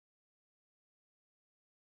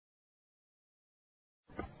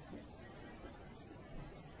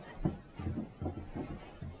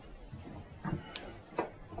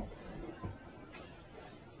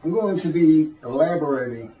I'm going to be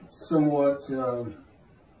elaborating somewhat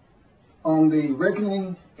on the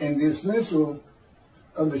reckoning and dismissal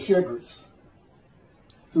of the shepherds,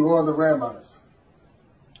 who are the rabbis.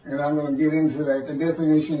 And I'm going to get into that, the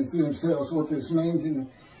definitions themselves, what this means, and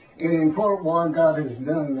in part why God has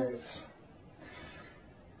done this.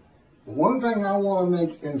 One thing I want to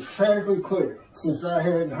make emphatically clear, since I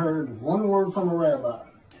hadn't heard one word from a rabbi,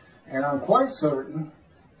 and I'm quite certain,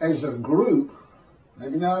 as a group,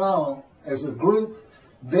 maybe not all, as a group,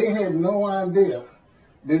 they had no idea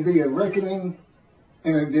there'd be a reckoning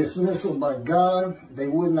and a dismissal by God. They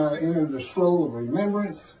would not enter the scroll of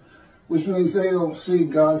remembrance, which means they don't see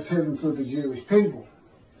God's heaven for the Jewish people,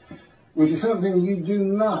 which is something you do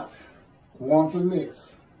not want to miss.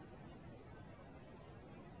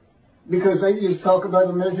 Because they just talk about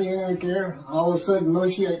the Messianic era. All of a sudden,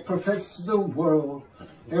 Moshiach perfects the world.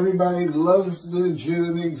 Everybody loves the Jew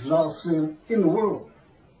and exalts him in the world.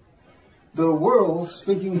 The world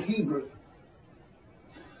speaking Hebrew.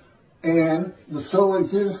 And the sole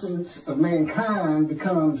existence of mankind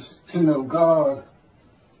becomes to know God.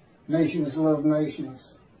 Nations love nations.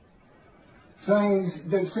 Things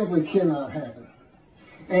that simply cannot happen.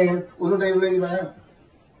 And what do they leave out?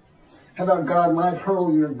 How about God might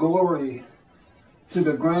hurl your glory to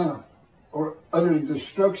the ground or utter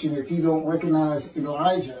destruction if you don't recognize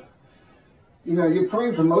Elijah? You know, you're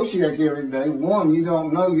praying for Moshiach every day. One, you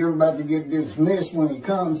don't know you're about to get dismissed when he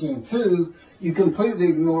comes. And two, you completely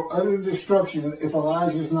ignore utter destruction if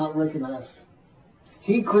Elijah is not recognized.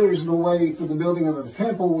 He clears the way for the building of the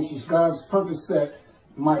temple, which is God's purpose that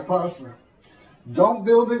might prosper. Don't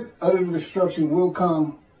build it, utter destruction will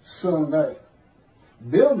come someday.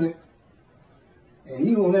 Build it, and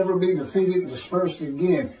you will never be defeated and dispersed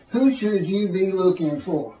again. Who should you be looking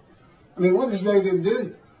for? I mean, what does David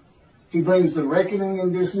do? He brings the reckoning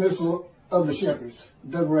and dismissal of the shepherds,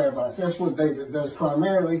 the rabbis. That's what David does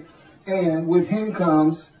primarily. And with him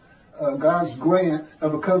comes God's grant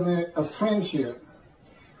of a covenant of friendship,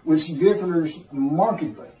 which differs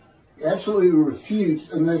markedly. It absolutely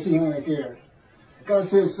refutes a Messianic era. God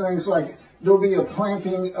says things like, there'll be a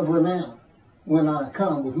planting of renown when I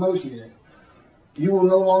come with Moshiach. You will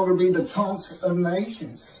no longer be the taunts of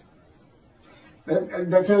nations.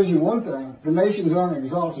 That tells you one thing. The nations aren't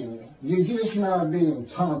exalting you. You're just not being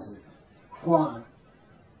taunted. Why?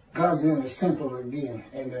 God's in his temple again.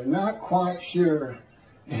 And they're not quite sure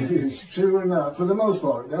if it's true or not. For the most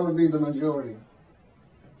part, that would be the majority.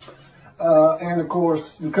 And of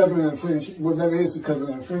course, the covenant of friendship. Well, that is the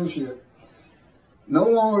covenant of friendship. No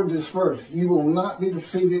longer dispersed. You will not be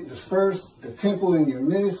defeated, dispersed. The temple in your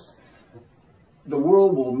midst. The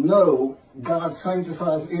world will know God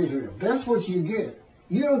sanctifies Israel. That's what you get.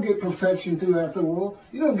 You don't get perfection throughout the world.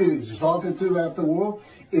 You don't get exalted throughout the world.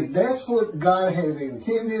 If that's what God had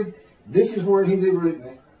intended, this is where he did written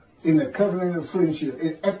it. In the covenant of friendship.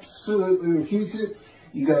 It absolutely refutes it.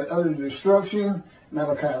 You got utter destruction.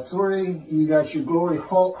 Malachi 3. You got your glory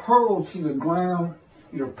hurled to the ground.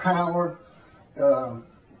 Your power.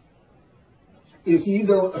 If you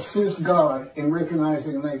don't assist God in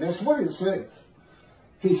recognizing me. That's what it says.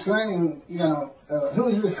 He's saying, you know, who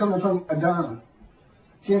is this coming from? Adament,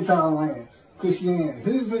 Gentile lands, Christianity.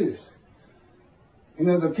 Who's this? You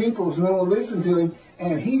know, the people's no listen to him,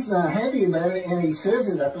 and he's not happy about it, and he says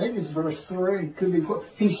it, I think it's verse 3, could be,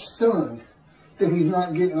 he's stunned that he's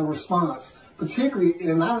not getting a response. Particularly,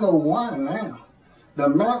 and I know why now, the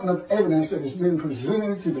mountain of evidence that has been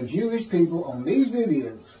presented to the Jewish people on these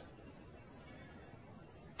videos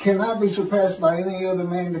cannot be surpassed by any other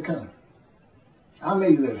man to come. I'm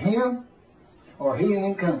either him or he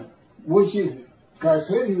ain't coming. Which is it? God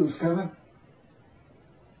said he was coming.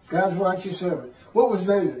 God's righteous servant. What was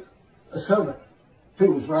David? A servant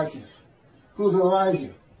who was righteous. Who was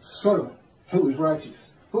Elijah? Servant who was righteous.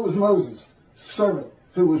 Who was Moses? Servant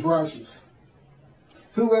who was righteous.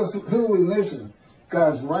 Who else? Who we missing?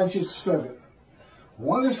 God's righteous servant.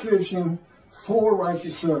 One description, 4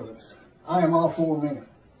 righteous servants. I am all 4 men.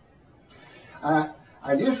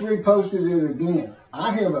 I just reposted it again.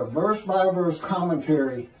 I have a verse-by-verse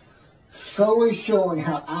commentary solely showing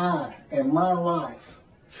how I and my life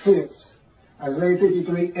fits Isaiah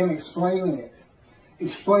 53 and explaining it.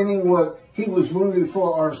 Explaining what he was wounded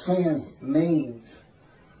for our sins means.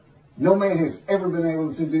 No man has ever been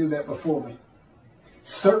able to do that before me.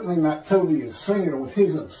 Certainly not Toby a singer with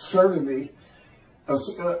his absurdity.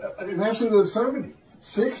 An absolute absurdity.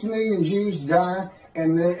 6 million Jews die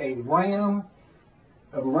and then a ram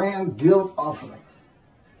guilt offering.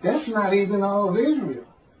 That's not even all of Israel.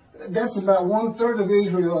 That's about 1/3 of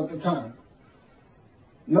Israel at the time.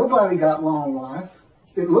 Nobody got long life.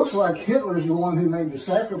 It looks like Hitler's the one who made the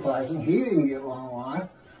sacrifice, and he didn't get long life.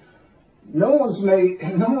 No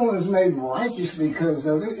one is made righteous because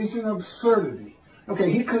of it. It's an absurdity.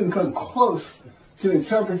 Okay, he couldn't come close to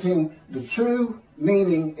interpreting the true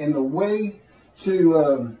meaning and the way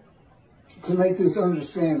to make this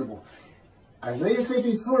understandable. Isaiah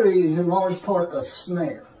 53 is in large part a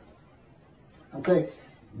snare. Okay,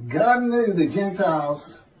 God knew the Gentiles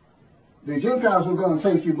were going to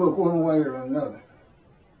take your book one way or another.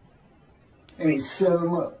 And he set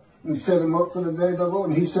them up. He set them up for the day of the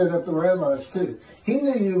Lord, and he set up the rabbis too. He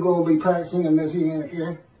knew you were going to be practicing a Messianic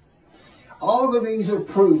era. All of these are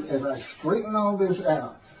proof, as I straighten all this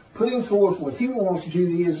out, putting forth what he wants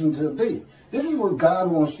Judaism to be. This is what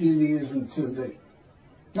God wants Judaism to be.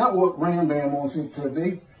 Not what Rambam wants it to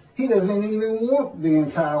be. He doesn't even want the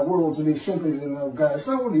entire world to be simply to know God. It's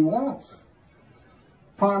not what he wants.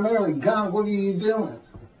 Primarily, God, what are you doing?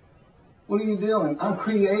 What are you doing? I'm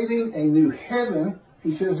creating a new heaven,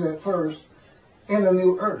 he says that first, and a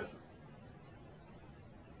new earth.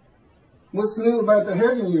 What's new about the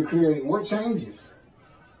heaven you're creating? What changes?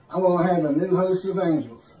 I'm going to have a new host of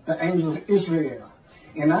angels, the angels of Israel.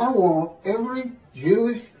 And I want every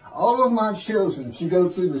Jewish, all of my children to go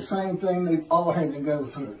through the same thing they've all had to go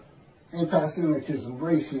through. Anti-Semitism,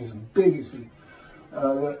 racism, bigotry,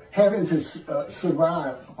 having to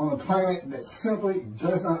survive on a planet that simply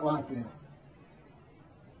does not like them.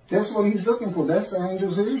 That's what he's looking for. That's the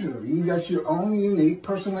angels of Israel. You got your own unique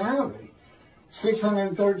personality.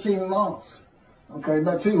 613 laws. Okay,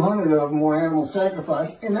 about 200 of them were animal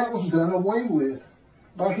sacrifice, and that was done away with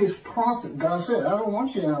by his prophet. God said, I don't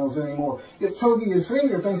want your animals anymore. Yet Toby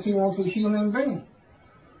Singer thinks he wants a human being.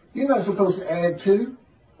 You're not supposed to add to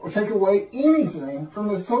or take away anything from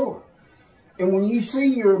the Torah. And when you see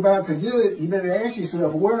you're about to do it, you better ask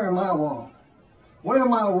yourself, where am I wrong? Where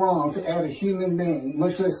am I wrong to add a human being,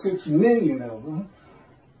 much less 6 million of them?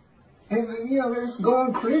 And, you know, let's go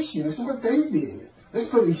on Christian. That's what they did. Let's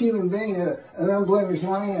put a human being in an unblemished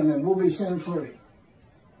land and we'll be sin free.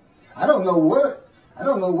 I don't know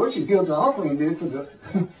what your guilt offering did for the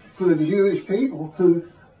for the Jewish people who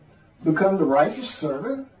become the righteous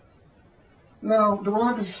servant. No, the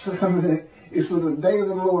righteous servant is for the day of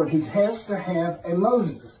the Lord. He has to have a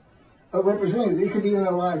Moses, a representative. It could be an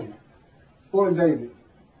Elijah or a David.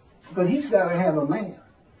 But he's got to have a man.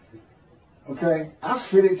 Okay? I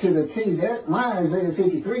fit it to the T. My Isaiah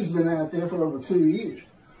 53 has been out there for over 2 years.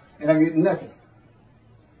 And I get nothing.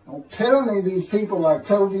 Don't tell me these people like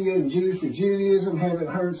Tovia and Jews for Judaism haven't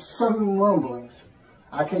heard some rumblings.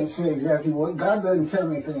 I can't say exactly what. God doesn't tell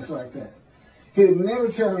me things like that. He'll never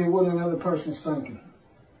tell me what another person's thinking.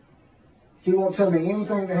 He won't tell me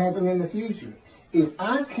anything to happen in the future. If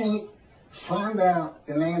I can't find out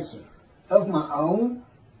an answer of my own,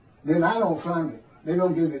 then I don't find it. They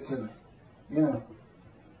don't give it to me. You know.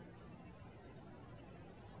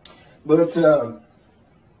 But,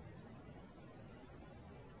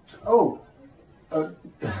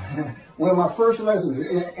 one of my first lessons,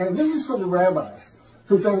 and this is for the rabbis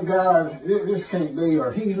who think God, this can't be,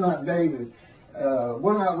 or he's not David.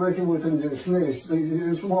 We're not reckoned with him to dismiss. They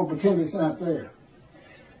just want to pretend it's not there.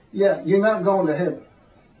 Yeah, you're not going to heaven.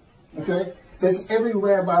 Okay? That's every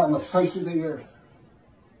rabbi on the face of the earth.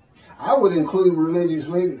 I would include religious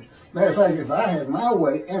leaders. Matter of fact, if I had my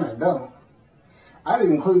way, and I don't, I'd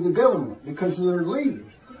include the government because they're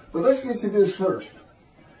leaders. But let's get to this first.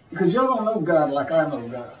 Because y'all don't know God like I know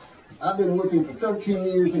God. I've been with him for 13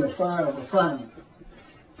 years in a fire of refinement,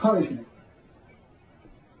 punishment,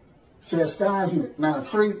 chastisement,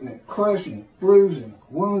 maltreatment, crushing, bruising,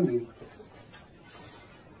 wounding.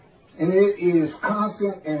 And it is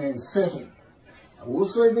constant and incessant. I will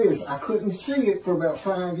say this, I couldn't see it for about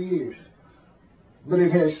 5 years, but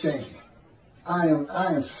it has changed me. I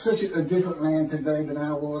am such a different man today than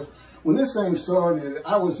I was. When this thing started,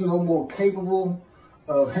 I was no more capable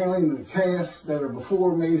of handling the tasks that are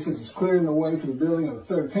before me, since it's clearing the way for the building of the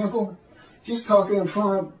third temple, just talking in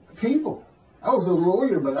front of people. I was a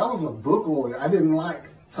lawyer, but I was a book lawyer. I didn't like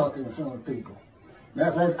talking in front of people. Matter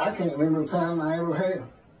of fact, I can't remember a time I ever had.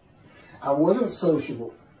 I wasn't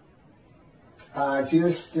sociable. I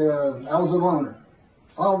was a loner.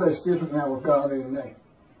 All that's different now with God in me.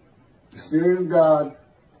 The Spirit of God,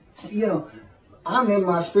 you know, I'm in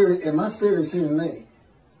my spirit, and my spirit's in me.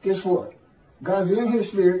 Guess what? God's in his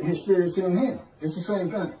spirit's in him. It's the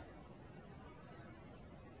same thing.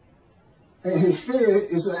 And his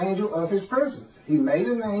spirit is an angel of his presence. He made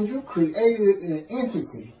an angel, created an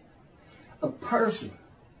entity, a person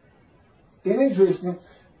in existence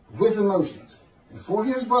with emotions. And for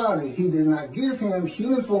his body, he did not give him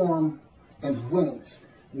human form and wings.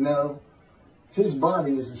 No, His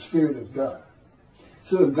body is the Spirit of God.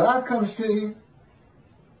 So if God comes to you,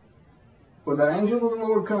 or the angel of the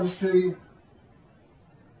Lord comes to you,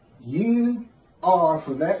 you are,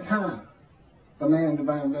 for that time, a man of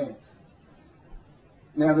divine being.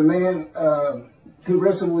 Now, the man who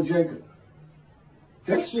wrestled with Jacob,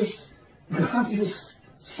 that's just, God just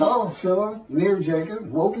saw a fellow near Jacob,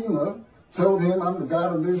 woke him up, told him, I'm the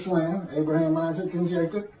God of this land, Abraham, Isaac, and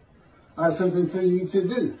Jacob. I have something for you to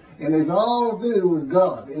do. And it's all to do with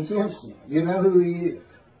God. It's instant. You know who he is.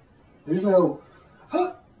 There's no,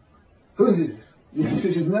 huh? Who's this?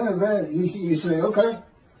 There's none of that. You say, okay,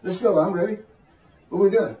 let's go. I'm ready. What we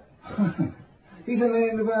doing? He's a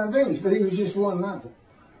man of divine beings, but he was just one nothing.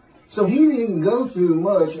 So he didn't go through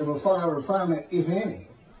much of a fire refinement, if any.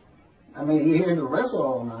 I mean, he had to wrestle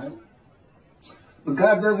all night. But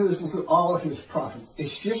God does this with all of his prophets.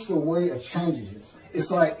 It's just the way it changes.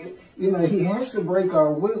 It's like, you know, he has to break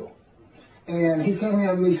our will. And he can't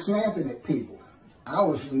have me snapping at people. I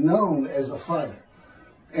was known as a fighter.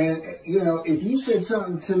 And, you know, if you said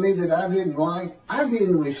something to me that I didn't like, I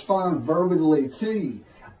didn't respond verbally to you.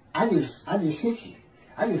 I just hit you.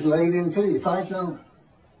 I just laid into you. Fight's on.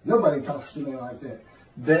 Nobody talks to me like that.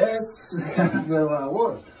 That's how I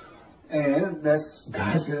was. And that's,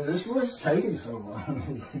 God said, this was taking so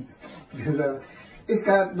long. Because it's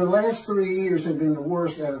got, the last 3 years have been the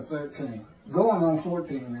worst out of 13. Going on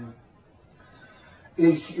 14 now.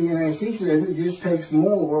 It's, you know, as he says, it just takes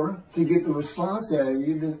more to get the response out of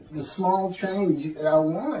you, the small change I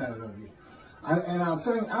want out of you. And I'll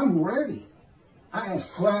tell you, I'm ready. I am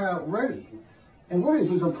flat out ready. And what if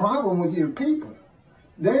there's a problem with your people?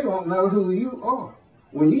 They don't know who you are.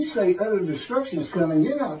 When you say utter destruction is coming,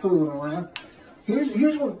 you're not fooling around.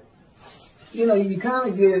 Here's what, you know, you kind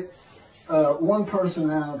of get one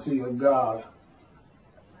personality of God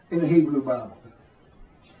in the Hebrew Bible.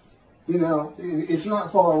 You know, it's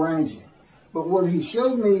not far-ranging. But what he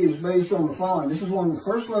showed me is based on the following. This is one of the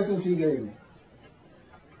first lessons he gave me.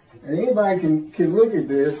 And anybody can look at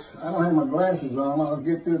this. I don't have my glasses on. I'll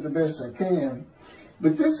get through it the best I can.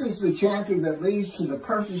 But this is the chapter that leads to the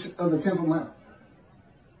purpose of the Temple Mount.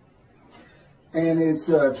 And it's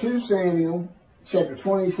 2 Samuel chapter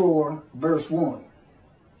 24, verse 1.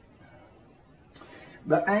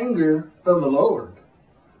 The anger of the Lord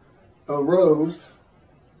arose.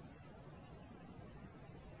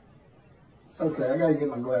 Okay, I gotta get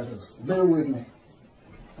my glasses. Bear with me.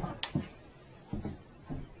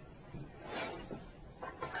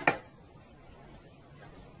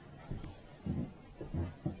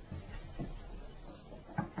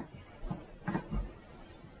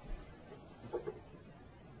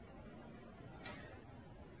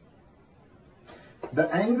 The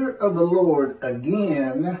anger of the Lord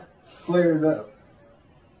again flared up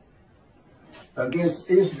against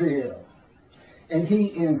Israel, and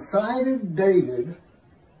he incited David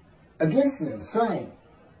against them, saying,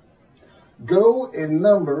 go and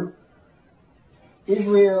number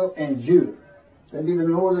Israel and Judah. That'd be the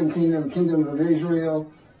northern kingdom, kingdom of Israel,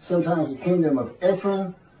 sometimes the kingdom of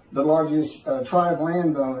Ephraim, the largest tribe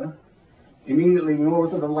landowner, immediately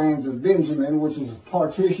north of the lands of Benjamin, which is a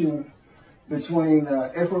partition between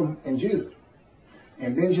Ephraim and Judah.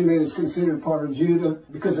 And Benjamin is considered part of Judah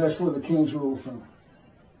because that's where the kings rule from.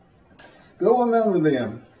 Go and number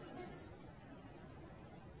them.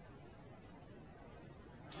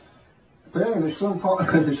 Apparently there's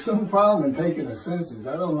some problem in taking the census.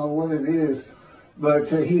 I don't know what it is, but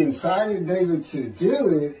he incited David to do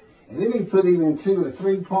it, and then he put him into a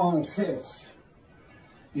three-pronged test.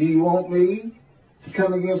 Do you want me to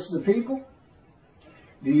come against the people?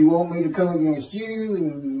 Do you want me to come against you?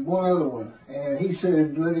 And one other one. And he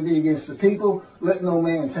said, let it be against the people. Let no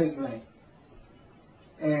man take me.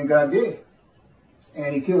 And God did.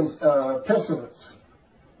 And he kills pestilence.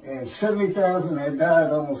 And 70,000 had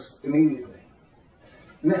died almost immediately.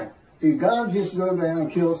 Now, did God just go down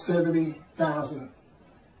and kill 70,000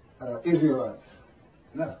 Israelites?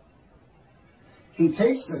 No. He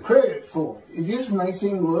takes the credit for it. It just makes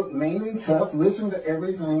him look mean and tough. Listen to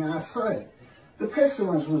everything I say. The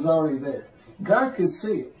pestilence was already there. God could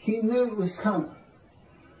see it. He knew it was coming.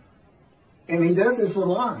 And he does this a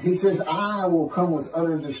lot. He says, I will come with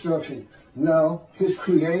utter destruction. No, his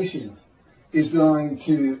creation is going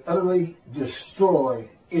to utterly destroy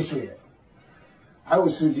Israel. I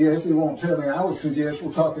would suggest, he won't tell me, I would suggest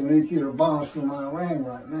we're talking nuclear bombs from Iran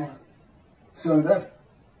right now. Someday.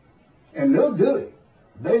 And they'll do it.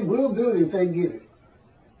 They will do it if they get it.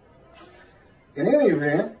 In any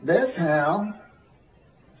event, that's how.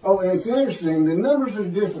 Oh, and it's interesting, the numbers are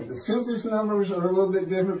different. The census numbers are a little bit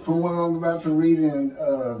different from what I'm about to read in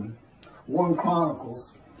 1 Chronicles.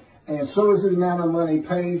 And so is the amount of money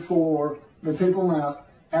paid for the Temple Mount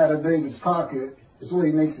out of David's pocket, is what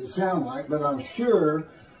he makes it sound like, but I'm sure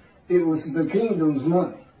it was the kingdom's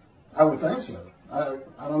money. I would think so. I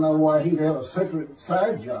don't know why he'd have a separate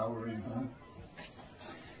side job or anything.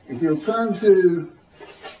 If you'll turn to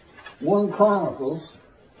 1 Chronicles,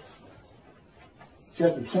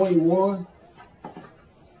 chapter 21,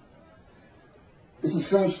 it's the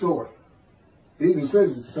same story. It even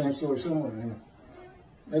says it's the same story somewhere in here.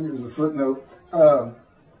 Maybe there's a footnote.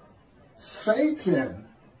 Satan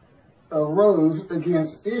arose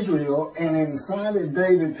against Israel and incited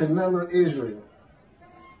David to number Israel.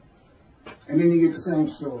 And then you get the same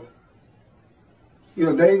story. You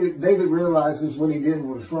know, David realizes what he did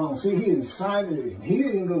was wrong. See, he incited him. He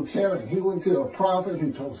didn't go tell him. He went to a prophet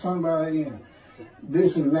who told somebody and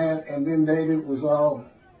this and that. And then David was all,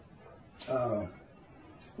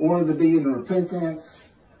 wanted to be in repentance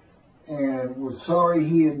and was sorry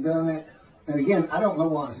he had done it. And again, I don't know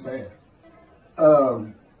why it's bad.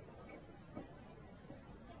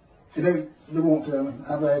 Today, they won't tell me.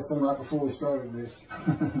 I've asked them right before we started this.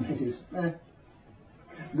 They just,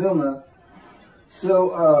 they'll know.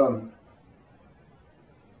 So,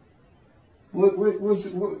 what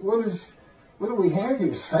do we have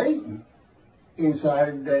here? Satan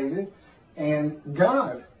incited David, and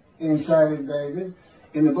God incited David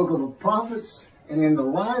in the book of the prophets, and in the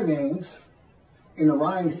writings,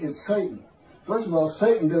 it's Satan. First of all,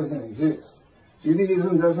 Satan doesn't exist.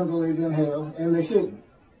 Judaism doesn't believe in hell, and they shouldn't.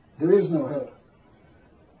 There is no hell.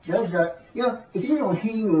 God's got, you know, if you don't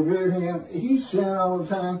heed and revere him, if you sin all the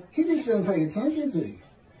time, he just doesn't pay attention to you.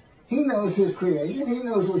 He knows his creation. He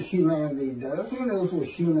knows what humanity does. He knows what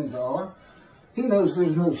humans are. He knows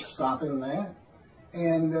there's no stopping that.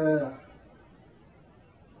 And, I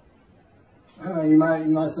don't know, you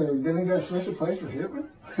might say, didn't he got a special place for Hitler?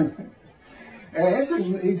 And answer,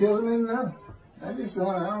 he tells me no. I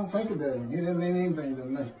don't think about him. He doesn't mean anything to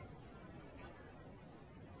me.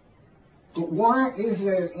 But why is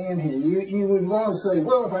that in here? You would want to say,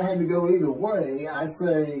 well, if I had to go either way, I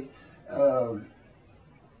say 1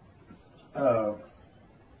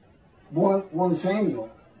 Samuel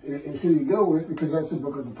is who you go with, because that's the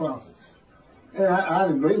book of the prophets. And I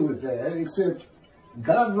agree with that, except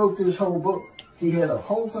God wrote this whole book. He had a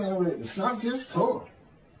whole thing written. It's not just Torah.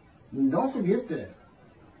 Don't forget that.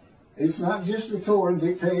 It's not just the Torah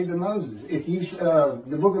dictated to Moses. If you,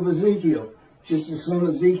 the book of Ezekiel, just as soon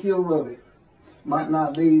as Ezekiel wrote it. Might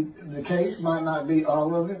not be the case, might not be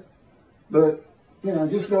all of it, but, you know,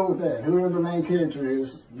 just go with that. Whoever the main character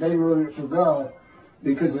is, they wrote it for God,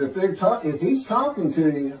 because if he's talking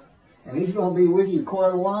to you, and he's going to be with you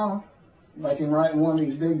quite a while, like in writing one of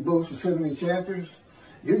these big books with 70 chapters,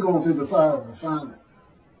 you're going through the fire of refinement.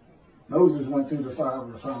 Moses went through the fire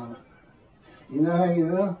of refinement. You know how you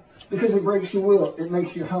know? Because it breaks your will. It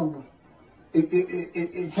makes you humble.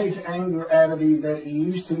 It takes anger out of you that you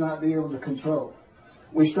used to not be able to control.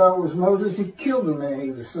 We started with Moses. He killed a man.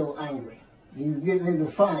 He was so angry. He was getting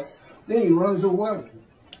into fights. Then he runs away.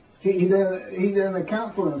 He doesn't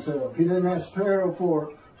account for himself. He doesn't ask Pharaoh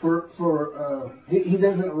he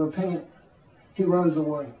doesn't repent. He runs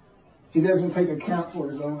away. He doesn't take account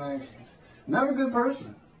for his own actions. Not a good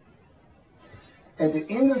person. At the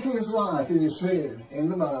end of his life, it is said in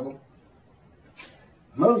the Bible,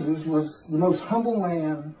 Moses was the most humble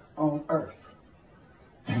man on earth.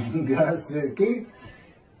 And God said, Keith,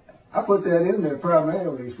 I put that in there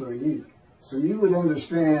primarily for you. So you would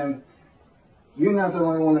understand you're not the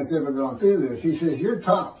only one that's ever gone through this. He says, you're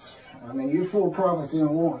tops. I mean, you're 4 prophets in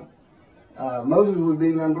one. Moses would be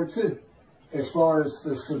number 2 as far as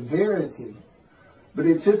the severity. But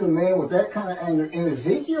it took a man with that kind of anger. And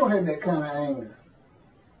Ezekiel had that kind of anger.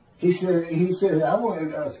 He said, I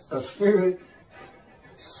wanted a spirit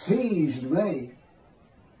seized me,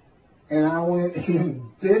 and I went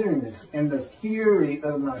in bitterness and the fury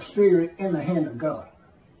of my spirit in the hand of God.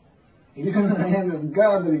 He's in the hand of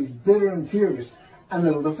God, but he's bitter and furious. I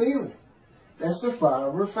know the feeling. That's the fire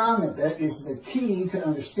of refinement. That is the key to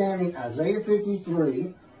understanding Isaiah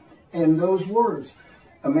 53 and those words.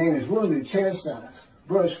 A man is wounded, chastised,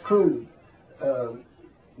 brushed, crude,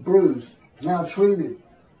 bruised, maltreated,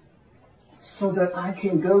 so that I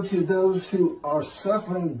can go to those who are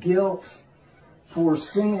suffering guilt for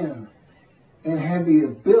sin and have the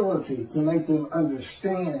ability to make them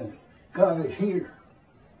understand God is here.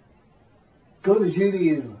 Go to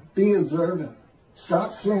Judaism. Be observant.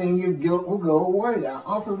 Stop sinning. Your guilt will go away. I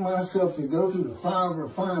offered myself to go through the fire of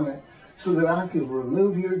refinement so that I could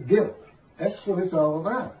remove your guilt. That's what it's all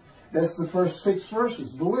about. That's the first 6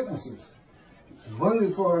 verses, the witnesses.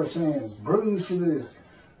 Wounded for our sins, bruised for this,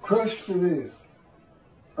 crushed for this.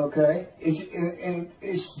 Okay? And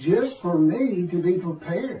it's just for me to be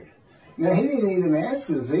prepared. Now, he didn't even ask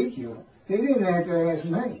Ezekiel. He didn't have to ask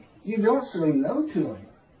me. You don't say no to him.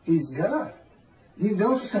 He's God. You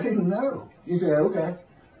don't say no. You say, okay.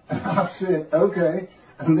 I've said, okay,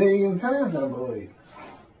 1,000,000 times, I believe.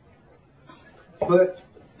 But,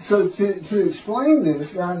 so to explain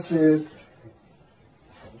this, God says,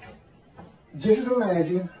 just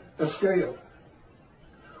imagine a scale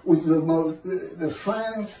with the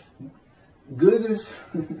finest, goodest,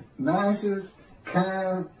 nicest,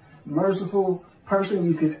 kind, merciful person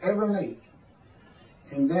you could ever meet.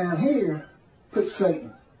 And down here, put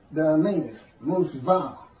Satan, the meanest, most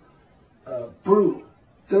vile, brutal,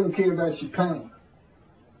 doesn't care about your pain.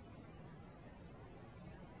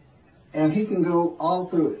 And he can go all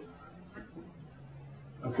through it.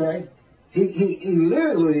 Okay? He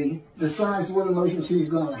literally decides what emotions he's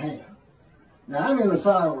going to have. Now, I'm in the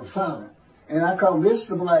fire of refinement, and I call this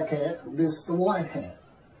the black hat, this the white hat.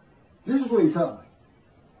 This is what he taught me.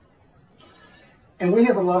 And we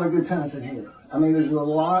have a lot of good times in here. I mean, there's a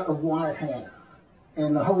lot of white hat,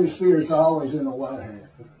 and the Holy Spirit's always in the white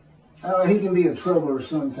hat. He can be a troubler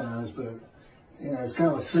sometimes, but you know, it's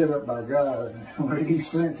kind of set up by God, where he's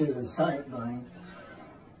sent to incite things.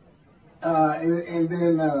 And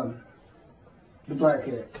then the black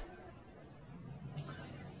hat.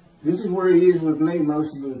 This is where he is with me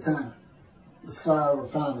most of the time. The fire of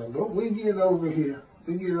refinement. But we get over here.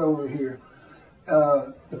 We get over here.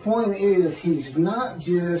 The point is, he's not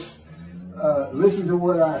just listen to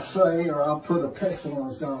what I say, or I'll put a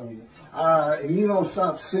pestilence on you. If you don't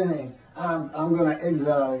stop sinning, I'm going to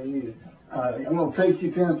exile you. I'm going to take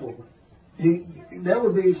your temple. That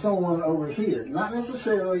would be someone over here. Not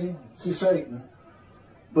necessarily to Satan,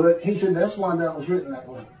 but he said that's why that was written that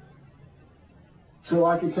way. So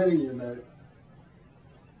I can tell you about it.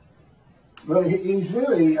 But he's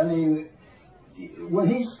really, I mean, when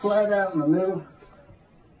he's flat out in the middle,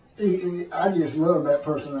 I just love that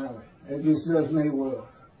personality. It just does me well.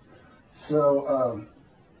 So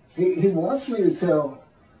he wants me to tell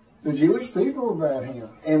the Jewish people about him.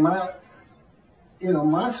 And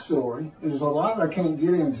my story, there's a lot I can't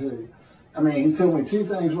get into. I mean, he told me two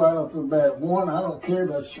things right off the bat. One, I don't care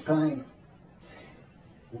about your pain.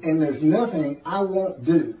 And there's nothing I won't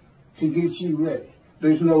do to get you ready.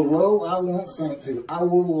 There's no low I won't sink to. I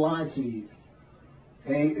will lie to you.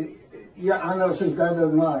 And yeah, I know it says God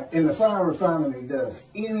doesn't lie. In the fire of refinement, he does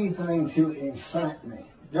anything to incite me.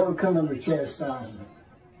 That would come under chastisement.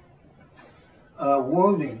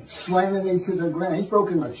 Wounding, slamming me to the ground. He's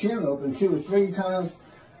broken my chin open 2 or 3 times.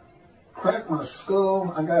 Cracked my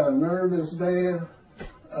skull. I got a nerve that's bad.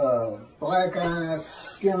 Black eyes,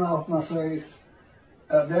 skin off my face.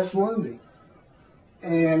 That's wounding.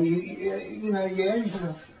 And you ask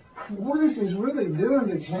yourself, what is this really doing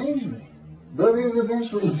to change me? But it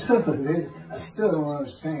eventually does. I still don't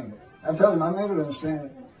understand it. I told him I never understand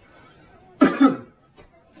it.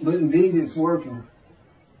 But indeed it's working.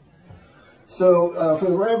 So for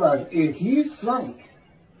the rabbis, if you think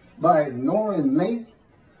by ignoring me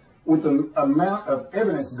with the amount of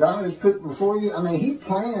evidence God has put before you, I mean, he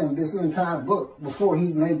planned this entire book before he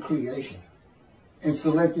made creation and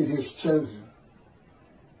selected his chosen.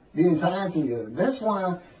 The entirety of it. That's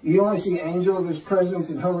why you only see angel of his presence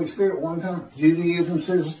and Holy Spirit one time. Judaism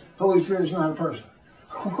says Holy Spirit is not a person.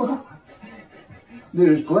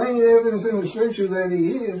 There's plenty of evidence in the scripture that he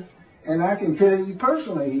is, and I can tell you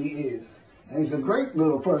personally he is. And he's a great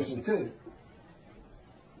little person too.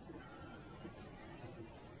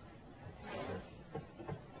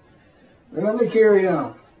 But let me carry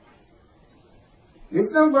on.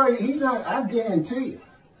 It's nobody, he's not, I guarantee you.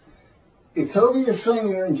 If Toby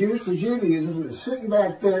Singer and Jews for Judaism was sitting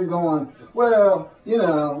back there going, well, we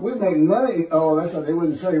make money. Oh, that's what they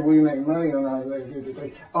wouldn't say, we make money on Isaiah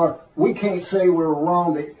 53. Or we can't say we're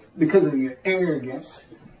wrong because of your arrogance.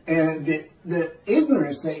 And the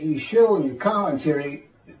ignorance that you show in your commentary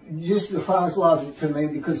just defies logic to me,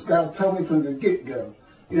 because God told me from the get-go.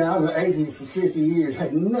 I was an atheist for 50 years,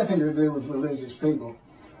 had nothing to do with religious people.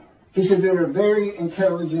 He said they're very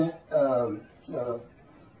intelligent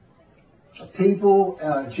people.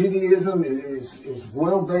 Judaism is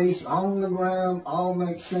well-based, on the ground, all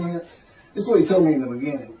makes sense. This is what he told me in the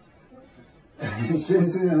beginning. And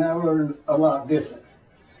since then, I learned a lot different.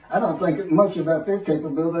 I don't think much about their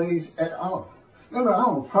capabilities at all. Remember,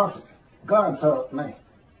 I'm a prophet. God taught me.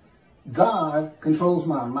 God controls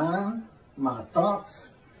my mind, my thoughts,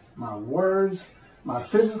 my words, my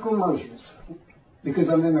physical motions, because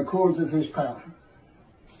I'm in the cords of his power.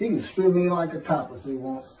 He can spin me like a top if he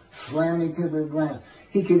wants, slam me to the ground.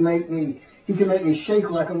 He can make me shake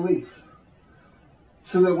like a leaf.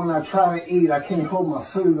 so that when I try to eat, I can't hold my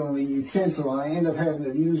food on the utensil. I end up having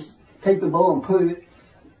to take the bowl and put it,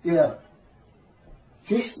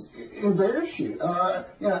 just embarrass you.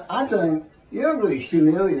 I think you're really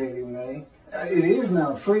humiliating me. It is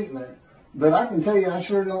maltreatment, but I can tell you I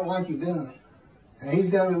sure don't like you doing it. And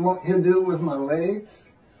he's done it, he'll do it with my legs,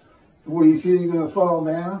 where you feel you're going to fall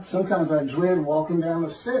down. Sometimes I dread walking down the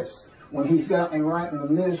steps when he's got me right in the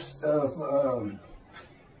midst of,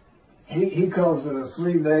 he calls it a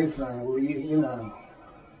 3-day thing, where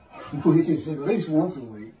which is at least once a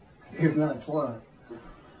week, if not twice.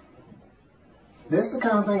 That's the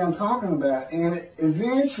kind of thing I'm talking about. And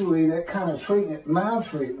eventually that kind of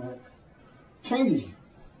maltreatment, changes you.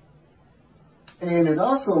 And it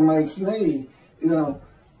also makes me, I know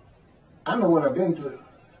what I've been through.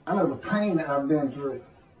 I know the pain that I've been through.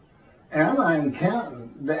 And I'm not even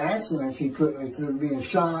counting the accidents he put me through, being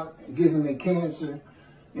shot, giving me cancer,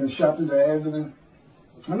 shot through the abdomen.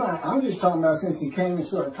 I'm just talking about since he came and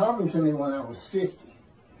started talking to me when I was 50.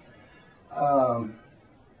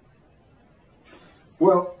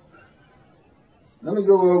 Well, let me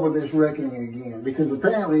go over this reckoning again, because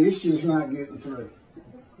apparently it's just not getting through.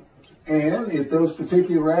 And if those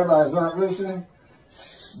particular rabbis aren't listening,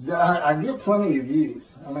 I get plenty of views.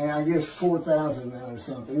 I mean, I guess 4,000 now or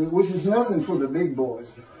something, which is nothing for the big boys.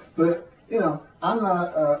 But, I'm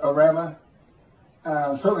not a rabbi.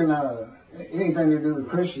 Certainly not anything to do with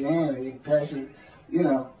Christianity, Pastor.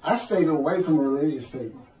 I stayed away from religious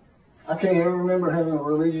people. I can't ever remember having a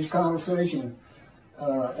religious conversation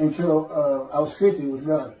until I was 50 with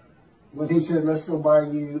God, when he said, let's go buy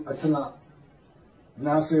you a Tanakh. And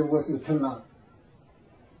I said, what's a Tanakh?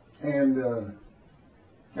 And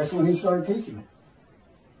that's when he started teaching me.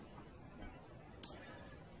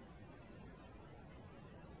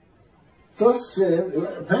 Thus said,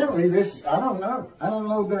 apparently this, I don't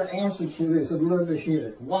know the answer to this. I'd love to hear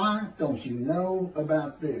it. Why don't you know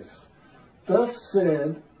about this? Thus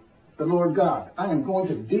said the Lord God, I am going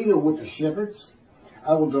to deal with the shepherds.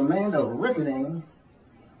 I will demand a reckoning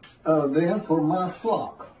of them for my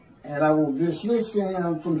flock, and I will dismiss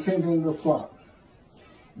them from tending the flock.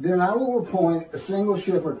 Then I will appoint a single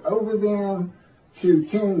shepherd over them to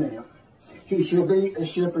tend them. He shall be a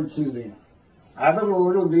shepherd to them. I, the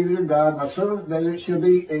Lord, will be their God. My servant David shall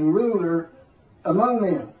be a ruler among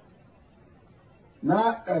them.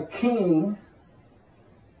 Not a king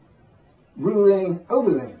ruling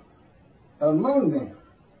over them, among them.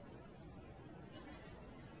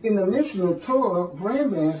 In the Mishnah Torah,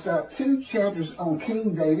 Brandman's got 2 chapters on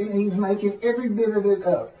King David, and he's making every bit of it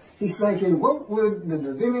up. He's thinking, what would the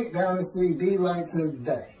Davidic dynasty be like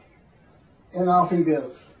today? And off he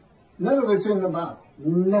goes. None of it's in the Bible.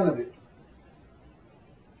 None of it.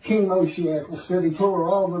 King Moshiach will study Torah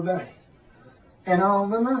all the day and all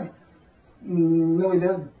the night. No, he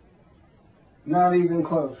doesn't. Not even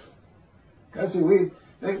close. I said,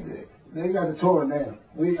 they got the Torah down.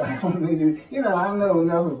 I don't need to, I know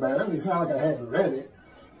enough about it. It's not like I haven't read it,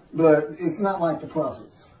 but it's not like the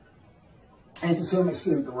prophets, and to some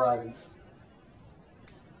extent the writings.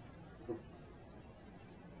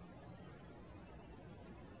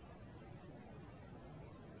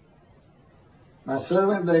 My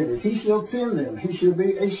servant David, he shall tend them. He shall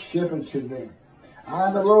be a shepherd to them.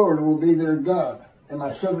 I, the Lord, will be their God, and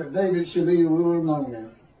my servant David shall be a ruler among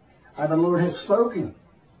them. I, the Lord, have spoken,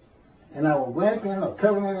 and I will grant them a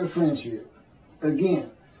covenant of friendship.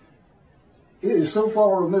 Again, it is so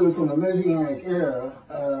far removed from the Messianic era.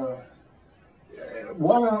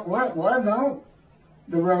 Why don't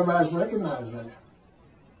the rabbis recognize that?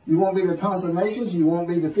 You won't be the tongues of nations. You won't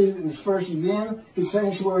be defeated and dispersed again. His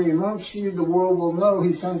sanctuary amongst you, the world will know.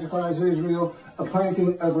 He sanctifies Israel, a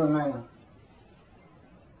planting of renown.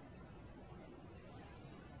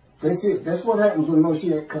 That's it. That's what happens when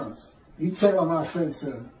Moshiach comes. You tell him I said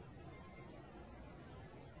so.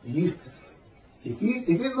 If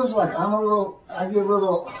it looks like I get a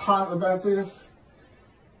little hot about this,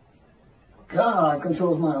 God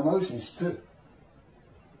controls my emotions too.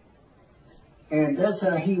 And that's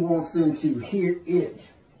how he wants them to hear it.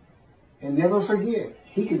 And never forget,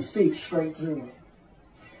 he can speak straight through me.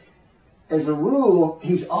 As a rule,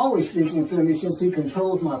 he's always speaking through me since he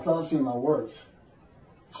controls my thoughts and my words.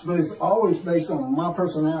 But it's always based on my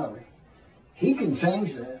personality. He can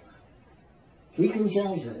change that. He can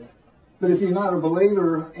change that. But if you're not a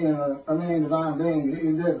believer in a man divine being,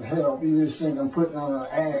 it doesn't help. You just think I'm putting on an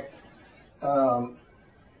act.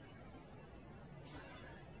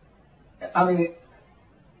 I mean,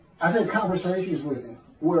 I've had conversations with him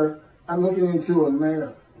where I'm looking into a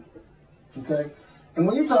mirror, okay? And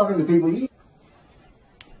when you're talking to people,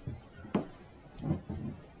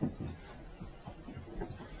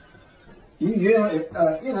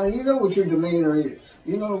 You know what your demeanor is.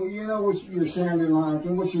 You know what you're sounding like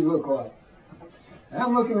and what you look like. And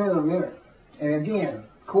I'm looking at a mirror, and again,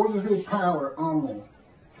 according to His power on me,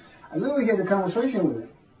 I literally had a conversation with Him,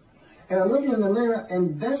 and I'm looking in the mirror,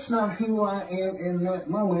 and that's not who I am in that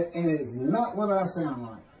moment, and it's not what I sound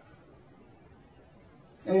like.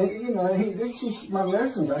 And this is just my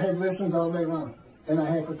lessons. I have lessons all day long, and I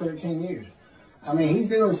have for 13 years. I mean, He's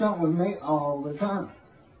doing something with me all the time.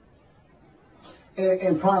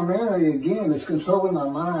 And primarily, again, it's controlling my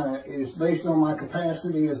mind. It's based on my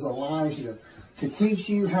capacity as Elijah to teach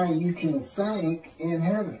you how you can think in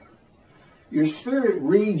heaven. Your spirit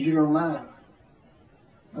reads your mind.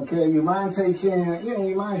 Okay, your mind takes in,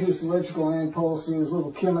 your mind is just electrical impulses,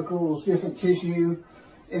 little chemicals, different tissue,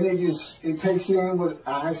 and it takes in what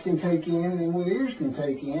eyes can take in and what ears can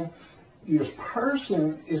take in. Your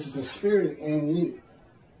person is the spirit in you.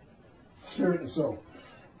 Spirit and soul.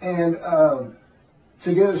 And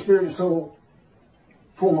together, spirit and soul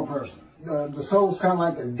form a person. The soul's kind of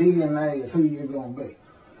like the DNA of who you're going to be.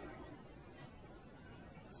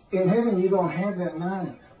 In heaven, you don't have that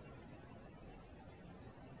mind.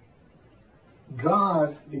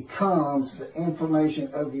 God becomes the information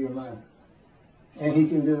of your mind. And He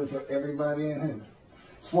can do it for everybody in heaven.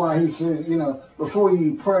 That's why He said, before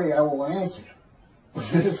you pray, I will answer.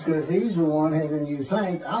 Just because He's the one having you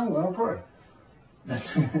think, I'm going to pray.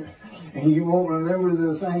 And you won't remember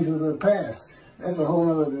the things of the past. That's a whole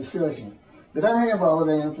other discussion. But I have all of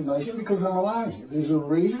that information because I'm Elijah. There's a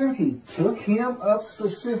reason He took him up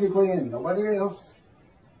specifically and nobody else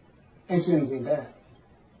and sends him back.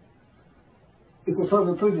 It's a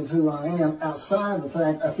further proof of who I am outside the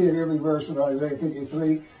fact I fit every verse of Isaiah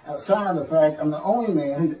 53, outside the fact I'm the only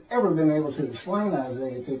man who's ever been able to explain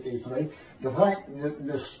Isaiah 53. The fact that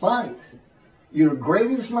despite your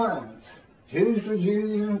greatest minds, Jews for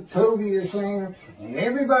Jews, Toby the singer, and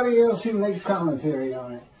everybody else who makes commentary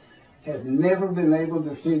on it, have never been able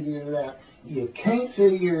to figure it out. You can't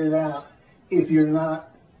figure it out if you're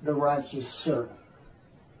not the righteous servant.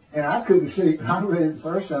 And I couldn't see, I read it the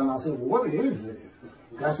first time, I said, what is it?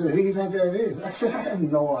 I said, who do you think that is? I said, I have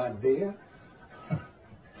no idea.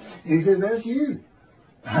 He said, that's you.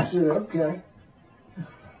 I said, okay.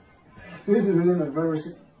 This is in the verse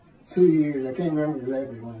 2 years, I can't remember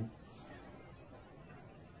exactly when.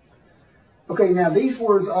 Okay, now these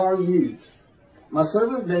words are used. My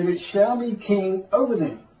servant David shall be king over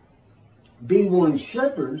them. Be one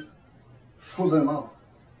shepherd for them all.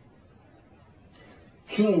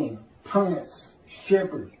 King, prince,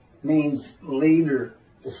 shepherd means leader.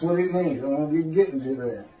 That's what it means. I won't be getting to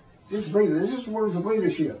that. Just leader. This is words of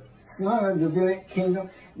leadership. It's not a Davidic kingdom.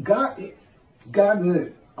 God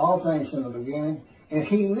knew all things from the beginning. And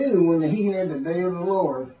He knew when He had the day of the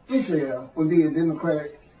Lord, Israel would be a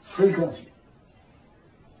democratic, free country.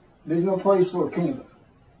 There's no place for a kingdom.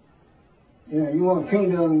 You want a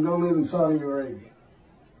kingdom, go live in Saudi Arabia.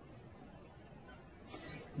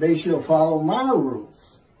 They shall follow my rules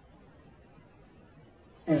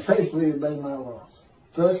and faithfully obey my laws.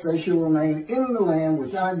 Thus they shall remain in the land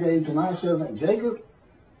which I gave to my servant Jacob,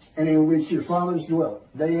 and in which your fathers dwelt.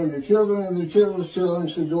 They and their children and their children's children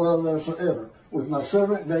shall dwell there forever, with my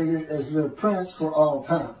servant David as their prince for all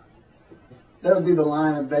time. That would be the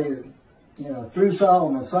line of David. Through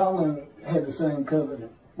Solomon. Solomon had the same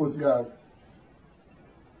covenant with God.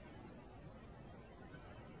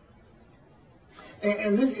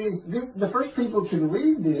 And the first people to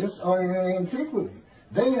read this are in antiquity.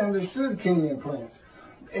 They understood king and prince.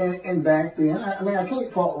 And back then, I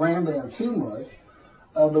can't fault Rambam too much,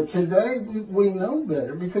 but today we know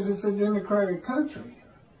better because it's a democratic country.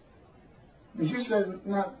 It's just that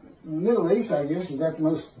not Middle East, I guess, has got the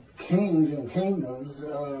most kings and kingdoms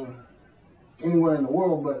anywhere in the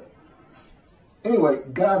world. But anyway,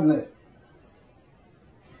 God knew.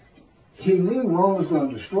 He knew Rome was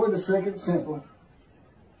going to destroy the second temple.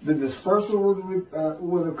 The dispersal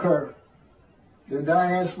would occur. The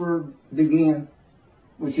diaspora begin,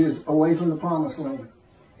 which is away from the promised land.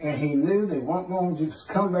 And he knew they weren't going to just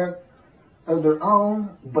come back of their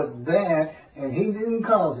own, but that, and he didn't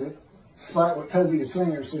cause it, despite what Toby the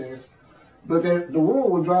singer says, but that the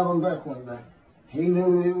world would drive them back one day. He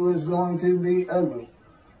knew it was going to be ugly.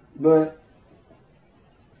 But,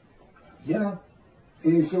 and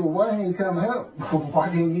he said, well, why didn't you come help? Why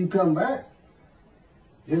didn't you come back?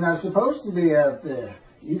 You're not supposed to be out there.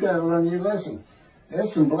 You got to learn your lesson.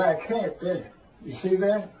 There's some black hat there. You see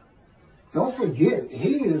that? Don't forget,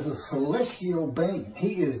 he is a celestial being.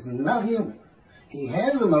 He is not human. He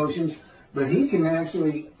has emotions, but he can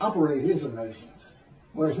actually operate his emotions,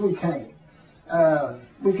 whereas we can't.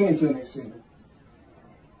 We can't to an extent.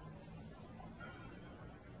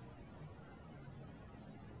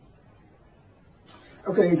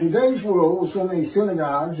 Okay, in today's world, with so many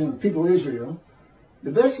synagogues and people of Israel, the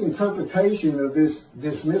best interpretation of this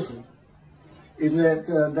dismissal is that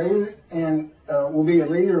will be a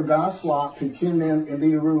leader of God's flock to tend them and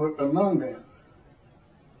be a ruler among them.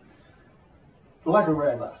 Like a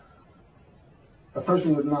rabbi, a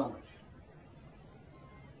person with knowledge,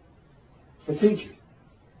 a teacher.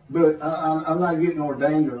 But I'm not getting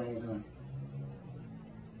ordained or anything.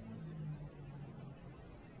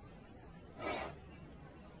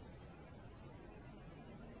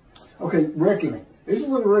 Okay, reckoning. This is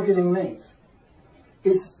what reckoning means.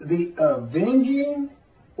 It's the avenging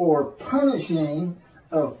or punishing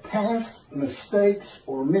of past mistakes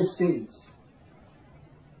or misdeeds.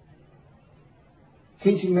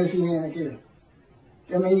 Teaching Messianic era.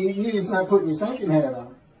 I mean, you're just not putting your thinking hat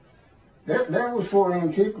on. That was for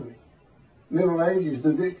antiquity, Middle Ages,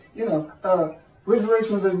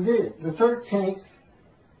 resurrection of the dead, the 13th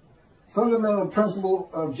fundamental principle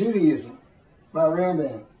of Judaism by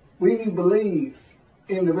Rambam. We believe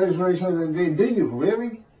in the resurrection of the dead. Do you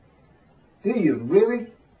really? Do you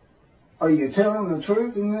really? Are you telling the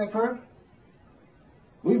truth in that part?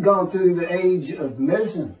 We've gone through the age of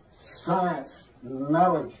medicine, science,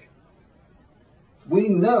 knowledge. We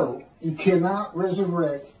know you cannot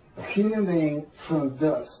resurrect a human being from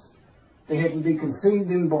dust. They have to be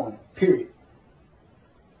conceived and born, period.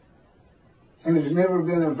 And there's never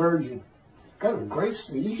been a virgin. Got a great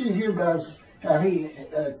story. You should hear about how he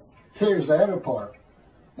tears that apart.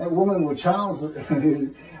 That woman with child,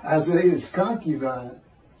 Isaiah's concubine,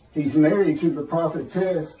 he's married to the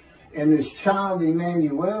prophetess, and this child,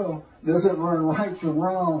 Emmanuel, doesn't learn right from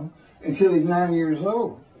wrong until he's 9 years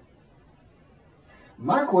old.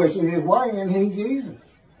 My question is, why isn't he Jesus?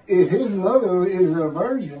 If his mother is a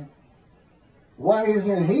virgin, why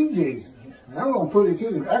isn't he Jesus? I'm going to put it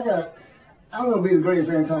to you. I'm going to be the greatest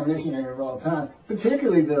anti-missionary of all time,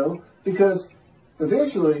 particularly, though, because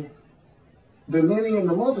eventually the many and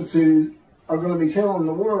the multitude are going to be telling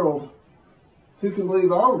the world who can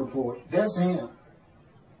believe our report. That's him.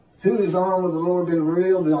 Who is the arm of the Lord been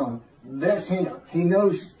revealed on? That's him. He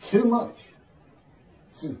knows too much.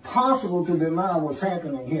 It's impossible to deny what's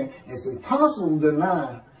happening here. It's impossible to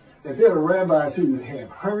deny that there are rabbis who have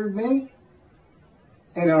heard me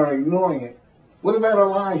and are ignoring it. What about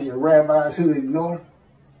Elijah? Rabbis who ignore?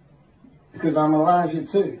 Because I'm Elijah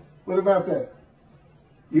too. What about that?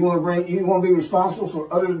 You want to be responsible for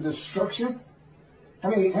utter destruction?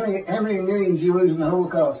 How many millions you lose in the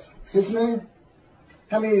Holocaust? 6 million?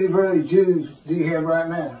 How many Israeli Jews do you have right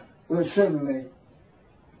now? Well, 7 million.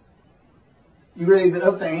 You ready to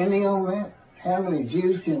up the ante on that? How many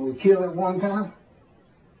Jews can we kill at one time?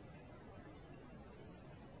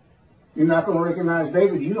 You're not going to recognize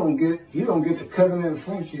David. You don't get the covenant of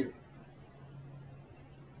friendship.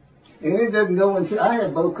 And it doesn't go into. I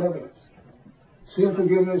have both covenants. Sin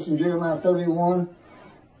forgiveness in Jeremiah 31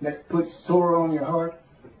 that puts Torah on your heart,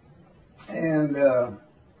 and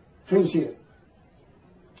friendship.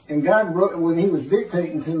 And God wrote, when he was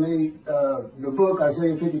dictating to me the book,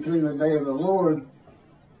 Isaiah 53, the day of the Lord,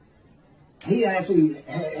 he actually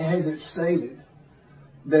has it stated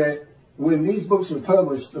that when these books are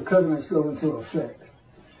published, the covenants go into effect.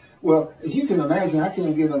 Well, as you can imagine, I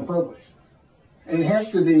can't get them published. And it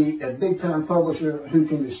has to be a big-time publisher who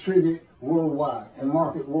can distribute worldwide and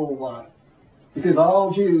market worldwide. Because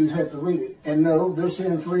all Jews have to read it and know they're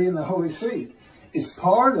sin-free in the Holy Seed. It's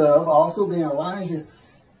part of also being Elijah.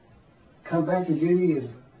 Come back to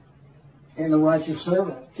Judaism. And the righteous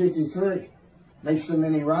servant, 53, makes the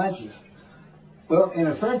many righteous. Well, in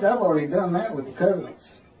effect, I've already done that with the covenants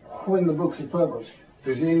when the books are published. If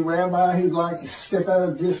there's any rabbi who'd like to step out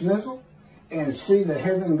of dismissal and see the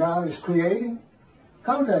heaven God is creating,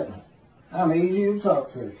 contact me. I'm easy to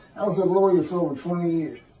talk to. I was a lawyer for over 20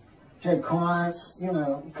 years. Had clients,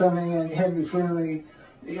 come in, had to be friendly.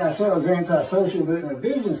 I said I was antisocial, but in a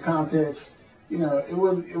business context, it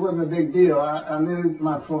wasn't a big deal. I knew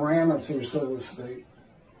my parameters, so to speak.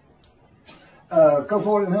 Come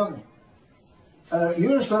forward and help me.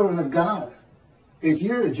 You're a servant of God. If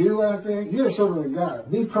you're a Jew out there, you're a servant of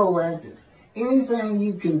God. Be proactive. Anything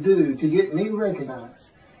you can do to get me recognized,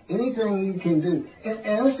 anything you can do. And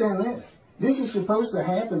understand this. This is supposed to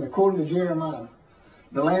happen according to Jeremiah.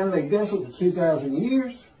 The land lay desolate for 2,000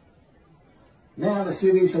 years. Now the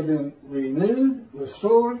cities have been renewed,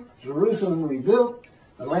 restored, Jerusalem rebuilt,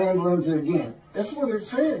 the land blooms again. That's what it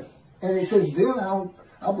says. And it says, then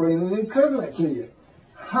I'll bring a new covenant to you.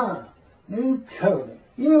 New covenant.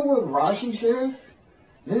 You know what Rashi says?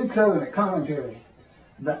 New covenant commentary.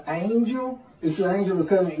 The angel is the angel of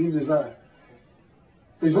the covenant you desire.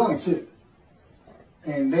 There's only two.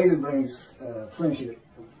 And David brings friendship.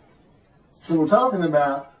 So we're talking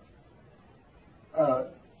about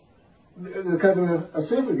the covenant of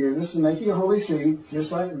sin forgiveness to make you a holy seed,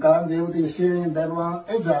 just like God did with the Assyrian Babylon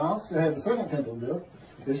exiles to have the second temple built.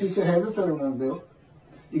 This is to have the third one built.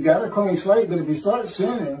 You got a clean slate, but if you start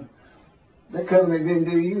sinning, that covenant didn't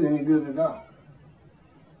do you any good at all.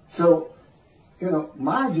 So,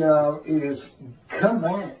 my job is come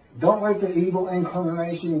back. Don't let the evil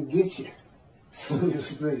inclination get you, so to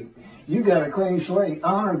speak. You got a clean slate.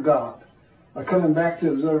 Honor God by coming back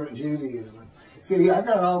to observant Judaism. See, I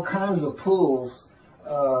got all kinds of pulls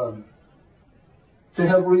to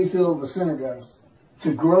help refill the synagogues,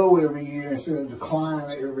 to grow every year instead of decline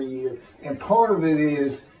every year. And part of it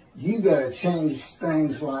is you got to change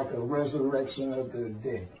things like a resurrection of the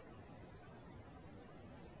dead.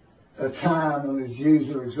 A time when the Jews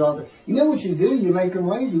are exalted. You know what you do? You make them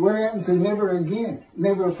lazy. What happens to never again?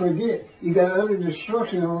 Never forget. You got utter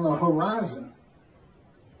destruction on the horizon.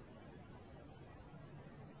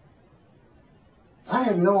 I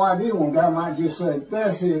have no idea when God might just say,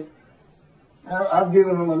 that's it. I've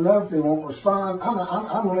given them enough. They won't respond.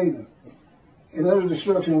 I'm leaving. And utter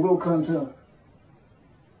destruction will come to them.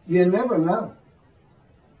 You never know.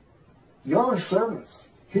 Y'all are servants.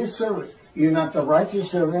 His servants. You're not the righteous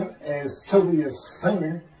servant, as Tobias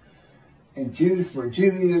Singer and Jews for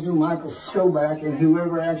Judaism, Michael Skoback, and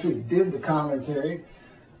whoever actually did the commentary,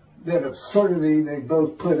 that absurdity they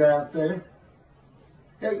both put out there.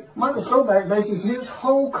 Michael Skoback bases his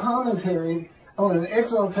whole commentary on an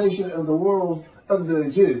exaltation of the world of the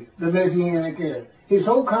Jew, the Messianic era. His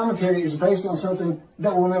whole commentary is based on something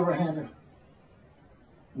that will never happen.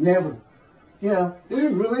 Never. These are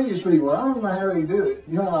religious people. I don't know how they do it.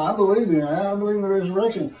 I believe in it. I believe in the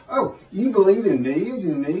resurrection. Oh, you believe in millions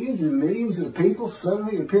and millions and millions of people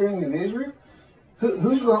suddenly appearing in Israel?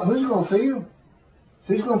 Who's going to feed them?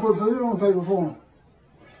 Who's going to put food on the table for them?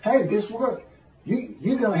 Hey, guess what?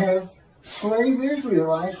 You're going to have slave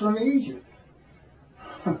Israelites from Egypt.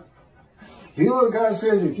 You know what God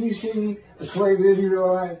says? If you see a slave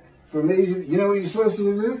Israelite from Egypt, you know what you're supposed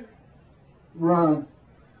to do? Run.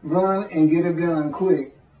 Run and get a gun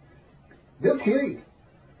quick. They'll kill you.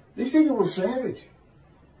 These people were savage.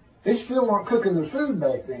 They still weren't cooking their food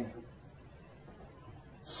back then.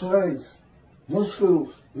 Slaves. No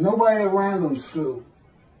schools. Nobody around them school.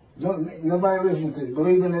 Nobody listening to it.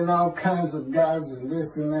 Believing in all kinds of gods and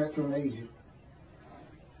this and that from Egypt.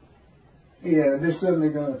 Yeah, they're suddenly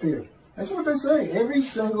going to appear. That's what they say. Every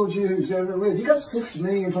single Jew who's ever lived. You got 6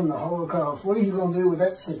 million from the Holocaust. What are you going to do with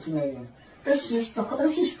that 6 million? That's just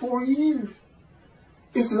 4 years.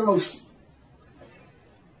 It's the most.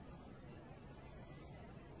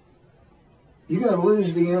 You're going to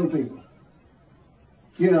lose the young people.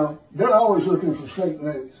 They're always looking for fake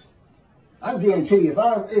news. I guarantee you,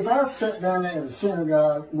 if I sat down there in the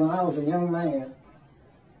synagogue when I was a young man,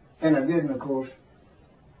 and I didn't, of course,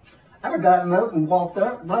 I'd have gotten up and walked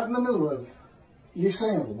out right in the middle of it. You're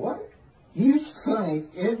saying, what? You think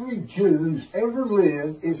every Jew who's ever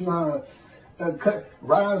lived is not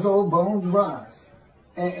rise, old bones, rise.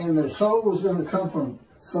 And their soul is going to come from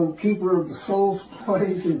some keeper of the soul's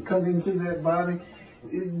place and come into that body.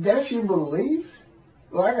 That's your belief?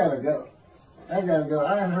 Well, I got to go.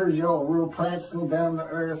 I heard y'all real practical, down to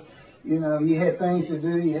earth. You had things to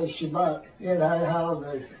do. You had Shabbat. You had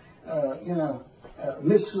holidays.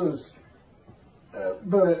 Mitzvahs.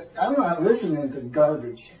 But I'm not listening to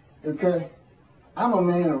garbage, okay? I'm a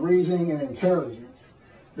man of reasoning and intelligence.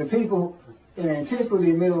 The people in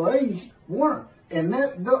antiquity and Middle Age weren't. And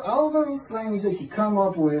all those things that you come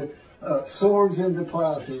up with, swords into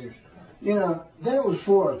plowshares, that was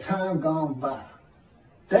for a time gone by.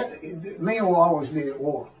 Man will always be at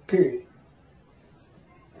war, period.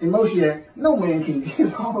 In Moshiach, no man can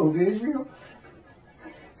get all of Israel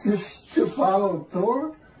to follow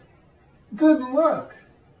Torah. Good luck.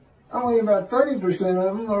 Only about 30%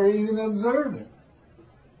 of them are even observant.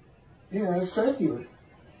 It's secular.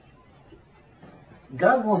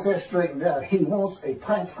 God wants that straightened out. He wants a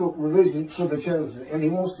practical religion for the chosen. And he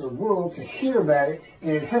wants the world to hear about it.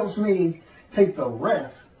 And it helps me take the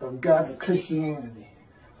wrath of God to Christianity.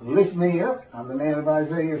 Lift me up. I'm the man of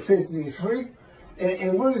Isaiah 53.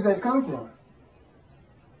 And where does that come from?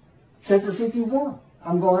 Chapter 51.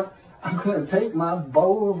 I'm going to take my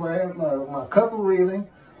bowl of wrath, my cup of reeling,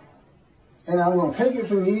 and I'm going to take it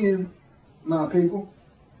from you, my people,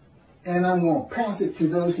 and I'm going to pass it to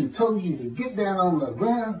those who told you to get down on the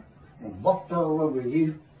ground and walked all over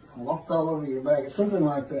you, and walked all over your back, something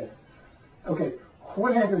like that. Okay,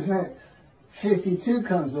 what happens next? 52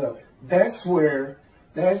 comes up. That's where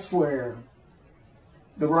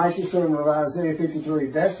the righteous servant of Isaiah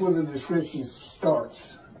 53. That's where the description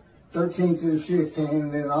starts. 13 through 15,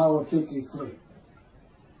 and then all of 53.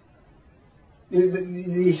 Do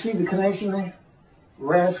you see the connection there?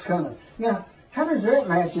 Wrath's coming. Now, how does that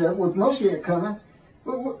match up with Moshiach coming?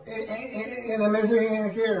 And a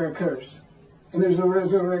Messianic era occurs. And there's a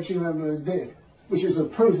resurrection of the dead, which is a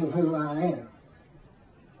proof of who I am.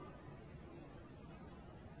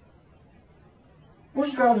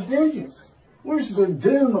 Where's God's vengeance? Where's the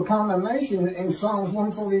doom upon the nation in Psalms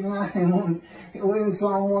 149, in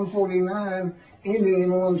Psalm 149, ending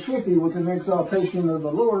in 150 with an exaltation of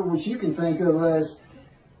the Lord, which you can think of as,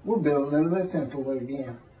 we're building the temple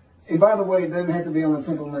again. And by the way, it doesn't have to be on the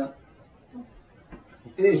Temple Mount.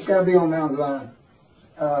 It's got to be on Mount Zion.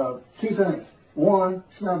 Two things. One,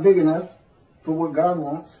 it's not big enough for what God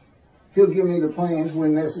wants. He'll give me the plans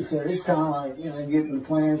when necessary. It's kind of like, getting the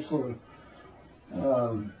plans for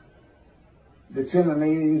the tenant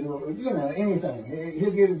meetings or, anything.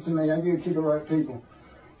 He'll give it to me. I give it to the right people.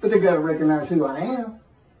 But they got to recognize who I am.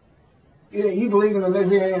 You believe in the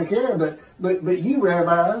Messianic era, but you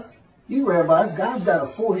rabbis, God's got to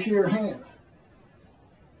force your hand.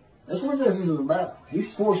 That's what this is about.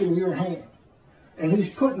 He's forcing your hand. And he's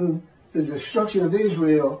putting the destruction of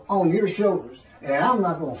Israel on your shoulders. And I'm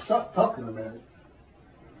not going to stop talking about it.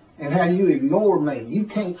 And how you ignore me. You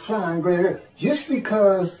can't find greater, just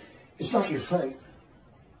because it's not your faith.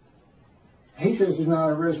 He says he's not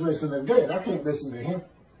a resurrection of the dead. I can't listen to him.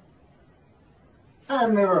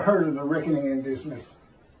 I've never heard of the reckoning and dismissal.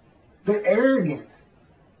 They're arrogant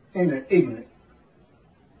and they're ignorant.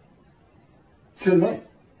 To me.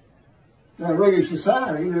 Now, in regular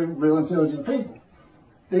society, they're real intelligent people.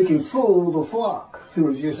 They can fool the flock, who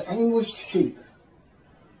are just aimless sheep.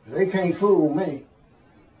 They can't fool me,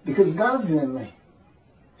 because God's in me.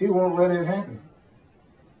 He won't let it happen.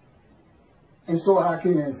 And so I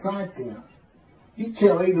can incite them. You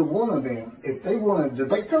tell either one of them, if they want to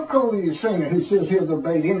debate, don't call your singer who says he'll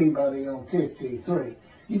debate anybody on 53.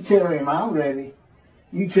 You tell him I'm ready.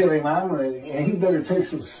 You tell him I'm ready. And he better take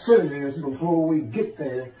some sedatives before we get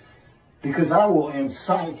there, because I will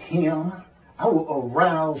incite him. I will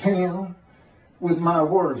arouse him with my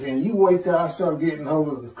words. And you wait till I start getting hold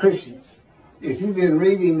of the Christians. If you've been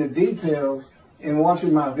reading the details and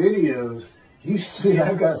watching my videos, you see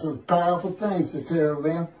I've got some powerful things to tell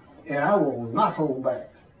them, and I will not hold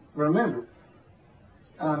back. Remember,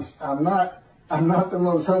 I'm not the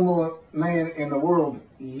most humble man in the world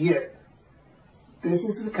yet. This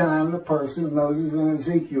is the kind of person Moses and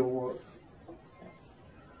Ezekiel was.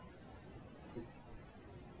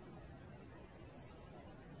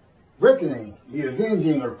 Reckoning, the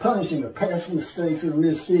avenging or punishing of past mistakes or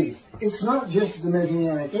misdeeds. It's not just the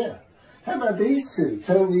Messianic era. How about these two,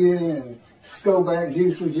 Tobiah and Skoback,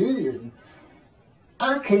 Jews for Judaism?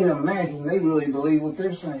 I can't imagine they really believe what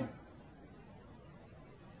they're saying.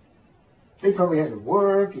 They probably had to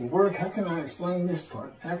work and work. How can I explain this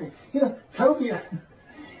part? Tobiah's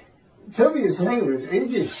language, it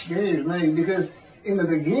just scares me, because in the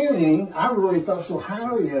beginning, I really thought so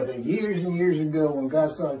highly of him. Years and years ago, when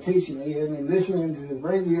God started teaching me, and listening to the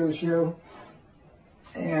radio show,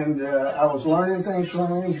 and I was learning things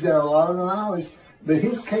from him. He's got a lot of knowledge, but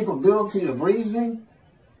his capability of reasoning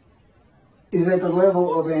is at the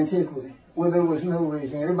level of antiquity, where there was no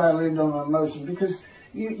reason. Everybody lived on emotion, because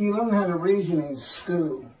you learn how to reason in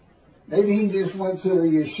school. Maybe he just went to a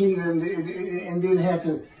yeshiva and didn't have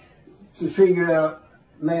to figure out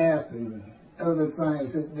math and other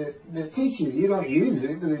things that teach you. You don't use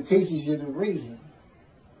it, but it teaches you to reason.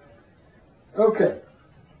 Okay,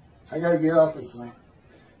 I got to get off this thing.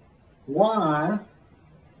 Why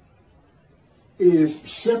is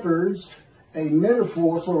shepherds a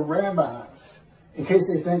metaphor for rabbis? In case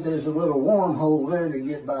they think there's a little wormhole there to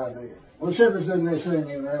get by there. Well, shepherds doesn't necessarily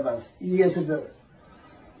mean rabbis. Yes, it does.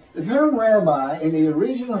 The term rabbi in the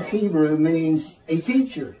original Hebrew means a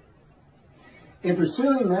teacher. In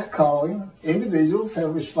pursuing that calling, individuals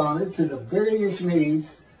have responded to the various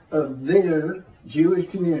needs of their Jewish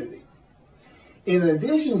community. In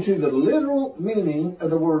addition to the literal meaning of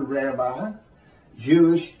the word rabbi,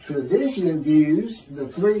 Jewish tradition views the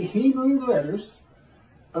three Hebrew letters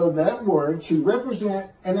of that word to represent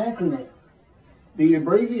an acronym. The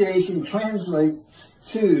abbreviation translates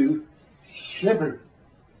to shepherd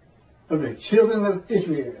of the children of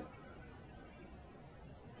Israel.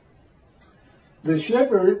 The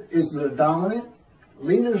shepherd is the dominant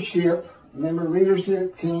leadership. Remember,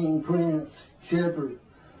 leadership, king, prince, shepherd.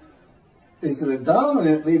 Is the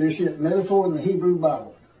dominant leadership metaphor in the Hebrew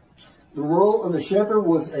Bible. The role of the shepherd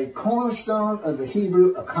was a cornerstone of the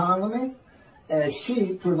Hebrew economy as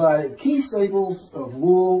sheep provided key staples of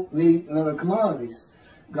wool, meat, and other commodities.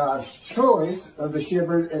 God's choice of the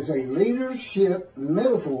shepherd as a leadership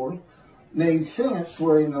metaphor made sense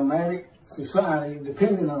for a nomadic society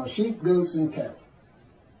dependent on sheep, goats, and cattle.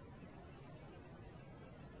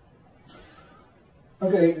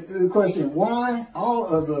 Okay, the question, why all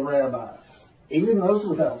of the rabbis, even those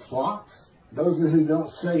without flocks, those who don't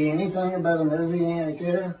say anything about a Messianic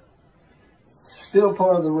era, still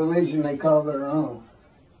part of the religion they call their own?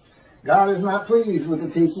 God is not pleased with the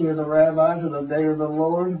teaching of the rabbis of the day of the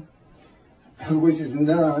Lord, which is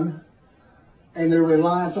none, and their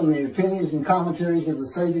reliance on the opinions and commentaries of the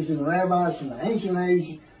sages and rabbis from the ancient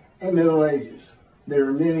age and Middle Ages. There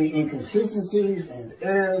are many inconsistencies and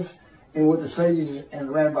errors in what the sages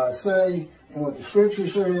and rabbis say and what the scripture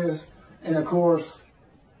says, and of course,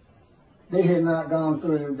 they had not gone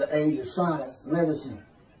through the age of science, medicine,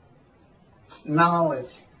 knowledge,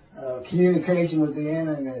 communication with the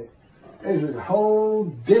internet. There's a whole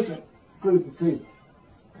different group of people.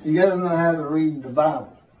 You got to know how to read the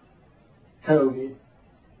Bible. Talmud,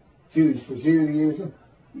 Jews for Judaism.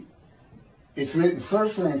 It's written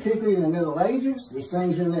first for antiquity in the Middle Ages. There's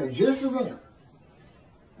things in there just for them.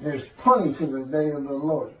 There's plenty for the day of the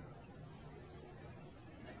Lord.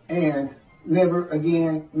 And never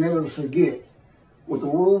again, never forget what the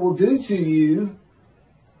world will do to you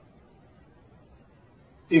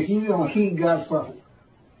if you don't heed God's prophet.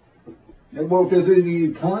 They won't do to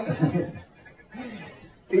you point.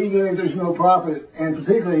 Even if there's no prophet, and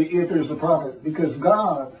particularly if there's a prophet, because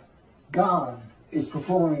God is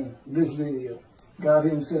performing this video, God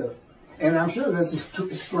himself. And I'm sure that's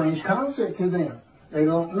a strange concept to them. They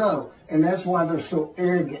don't know. And that's why they're so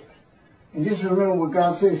arrogant. And just remember what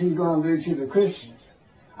God says he's going to do to the Christians.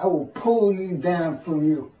 I will pull you down from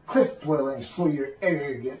your cliff dwellings for your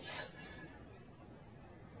arrogance.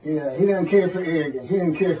 Yeah, he doesn't care for arrogance. He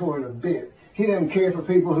doesn't care for it a bit. He doesn't care for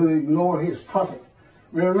people who ignore his prophet.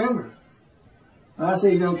 Remember, when I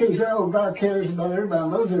say you don't care, you say, oh, God cares about everybody,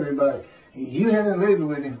 loves everybody. You haven't lived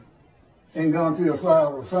with him and gone through the fire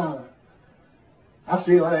of refinement. I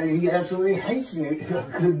feel like he absolutely hates me a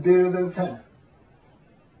good deal of the time.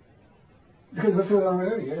 Because I feel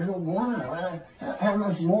unready. I go, why? How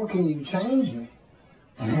much more can you change me?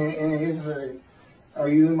 And it's like, are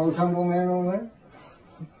you the most humble man on earth?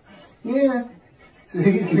 Yeah,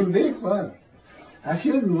 he can be funny. I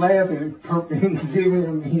shouldn't laugh and give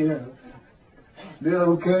him, the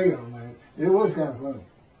okay on that. It was kind of funny.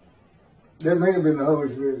 That may have been the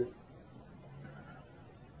Holy Spirit.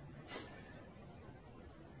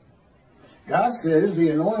 God says the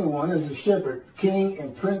anointed one is the shepherd, king,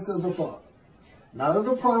 and prince of the flock, not of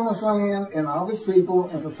the promised land and all his people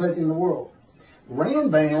and perfecting the world.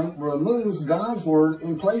 Rambam removes God's word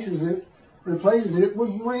and replaces it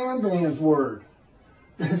with Rambam's word.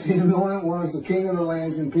 The anointed one is the king of the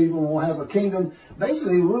lands and people and will have a kingdom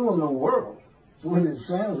basically ruling the world. That's what it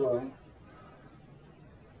sounds like.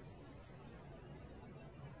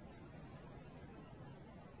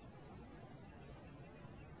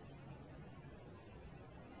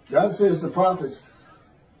 God says the prophets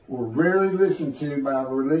were rarely listened to by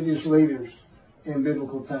religious leaders in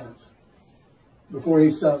biblical times before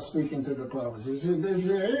he stopped speaking to the prophets. It's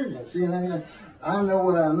arrogance. I know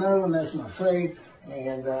what I know, and that's my faith,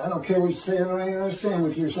 and I don't care what you say, I don't even understand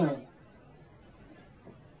what you're saying.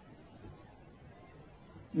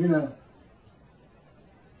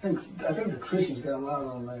 I think the Christians got a lot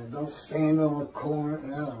on that. Don't stand on the corner. I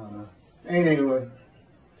don't know. Anyway,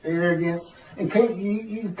 arrogance. And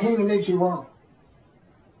you can't admit you're wrong.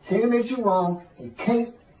 Can't admit you're wrong, and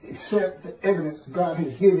can't accept the evidence God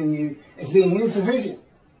has given you as being insufficient.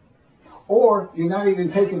 Or you're not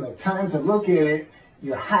even taking the time to look at it,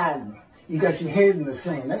 you're hiding. You got your head in the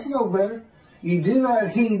sand. That's no better. You do not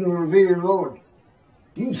heed and revere the Lord.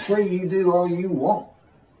 You can say you do all you want.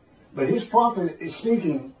 But his prophet is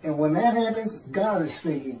speaking, and when that happens, God is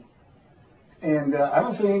speaking. And I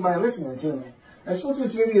don't see anybody listening to me. That's what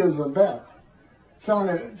this video is about.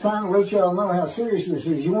 Trying to let y'all know how serious this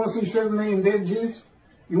is. You want to see 7 million dead Jews?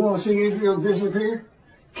 You want to see Israel disappear?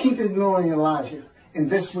 Keep ignoring Elijah. And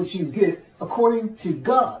that's what you get according to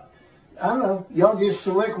God. I know, y'all just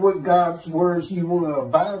select what God's words you want to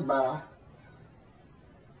abide by.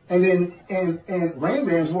 And then, and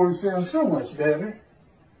Rambam's word sounds so much better.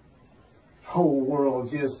 Whole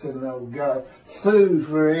world just to know God. Food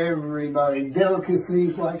for everybody.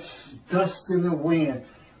 Delicacies like dust in the wind.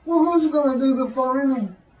 Well, who's going to do the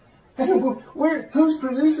farming? Who's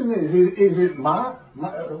producing this? Is it what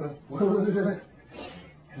was it?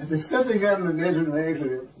 The stuff they got in the desert and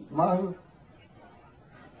Exodus.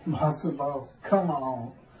 Matzo balls. Come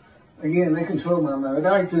on. Again, they control my mind. They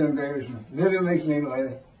like to embarrass me. That makes me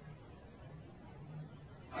laugh.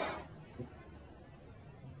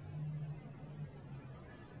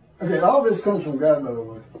 Okay, all this comes from God, by the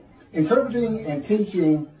way. Interpreting and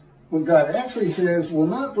teaching what God actually says will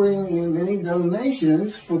not bring in many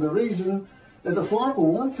donations for the reason that the flock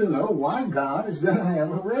will want to know why God is going to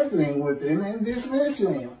have a reckoning with them and dismiss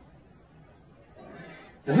them.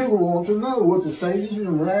 They will want to know what the sages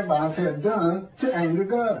and rabbis have done to anger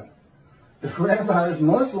God. The rabbis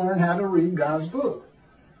must learn how to read God's book,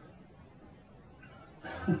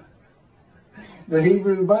 the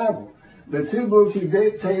Hebrew Bible. The two books he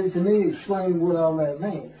dictated to me explain what all that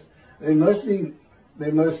means. They must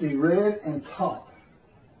be read and taught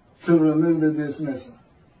to remove the dismissal.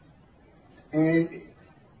 And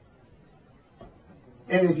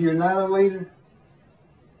if you're not a leader,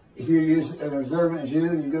 if you're just an observant Jew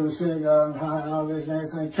and you go to synagogue and all this and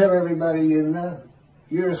everything, tell everybody you know.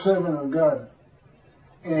 You're a servant of God.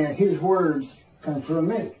 And his words come from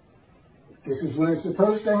me. This is when it's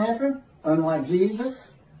supposed to happen, unlike Jesus,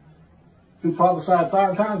 who prophesied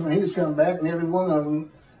 5 times when he was coming back, and every one of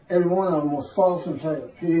them was false and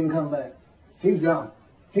failed. He didn't come back. He's gone.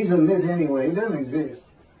 He's a myth anyway. He doesn't exist.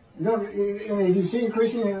 If you see a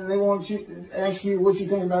Christian and they want to ask you what you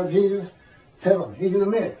think about Jesus, tell them he's a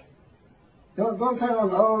myth. Don't tell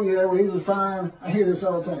them, oh yeah, well, he was fine. I hear this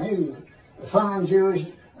all the time. He was a fine Jewish,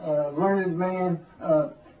 learned man,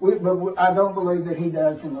 but I don't believe that he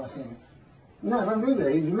died for my sins. No, don't do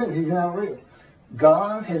that. He's a myth. He's not real.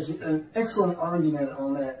 God has an excellent argument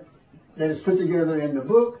on that is put together in the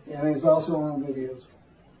book, and it's also on videos.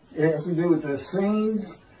 It has to do with the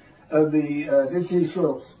scenes of the Dead Sea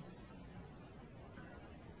Scrolls.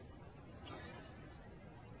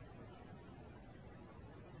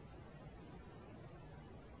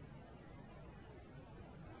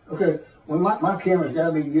 Okay, when my camera's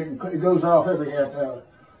got to be it goes off every half hour.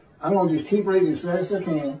 I'm going to just keep reading as fast as I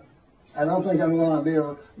can. I don't think I'm going to be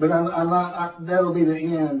able, but that'll be the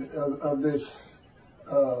end of this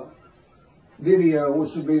video,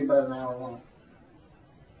 which will be about an hour long.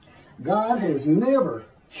 God has never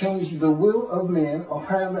changed the will of men or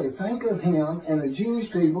how they think of him and the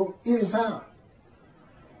Jewish people in his power.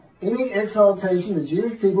 Any exaltation the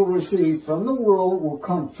Jewish people receive from the world will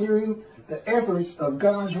come through the efforts of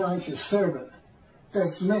God's righteous servant.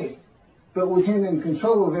 That's me, but with him in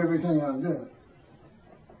control of everything I'm doing,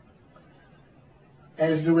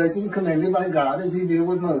 as directed and commanded by God, as he did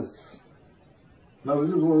with Moses.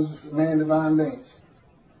 Moses was a man of divine beings.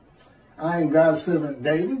 I am God's servant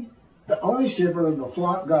David, the only shepherd of the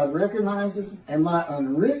flock God recognizes, and my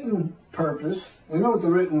unwritten purpose. We know what the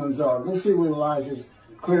written ones are. Go see what Elijah's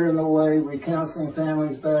clearing the way, recounseling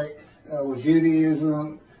families back with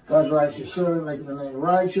Judaism, God's righteous servant, making the name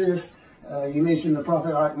righteous. You mentioned the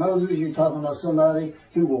prophet like Moses. You're talking about somebody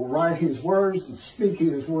who will write his words and speak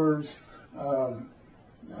his words.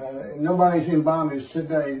 Nobody's in bondage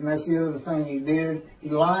today, and that's the other thing he did.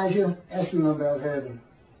 Elijah, ask him about heaven.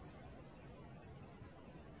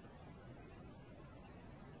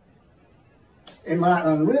 And my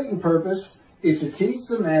unwritten purpose is to teach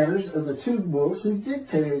the matters of the two books he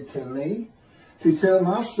dictated to me, to tell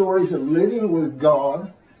my stories of living with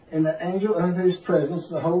God and the angel of his presence,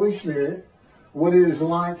 the Holy Spirit, what it is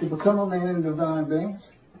like to become a man in divine beings,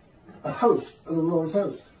 a host of the Lord's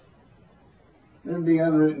host. That'd be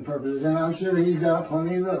unwritten purposes, and I'm sure he's got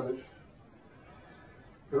plenty of others.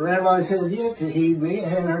 The rabbis have yet to heed me. I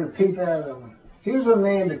hadn't heard a peep out of them. Here's a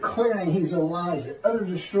man declaring he's Elijah. Utter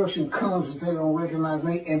destruction comes if they don't recognize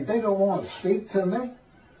me, and they don't want to speak to me.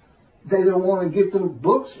 They don't want to get them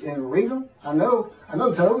books and read them. I know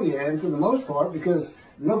Toby had for the most part, because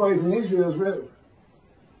nobody from Israel has read them.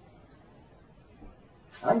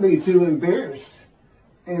 I'd be too embarrassed,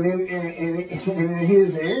 and in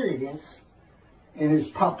his arrogance, in his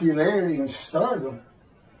popularity and stardom,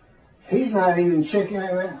 he's not even checking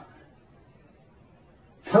it out.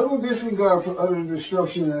 Total disregard for utter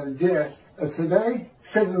destruction and death of today,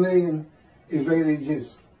 7 million Israeli Jews.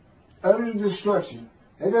 Utter destruction.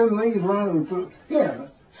 That doesn't leave room for, yeah,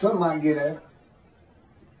 some might get out.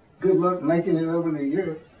 Good luck making it over to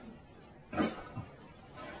Europe.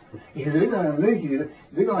 Because they're going to nuke you.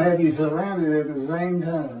 They're going to have you surrounded at the same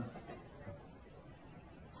time.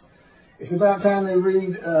 It's about time they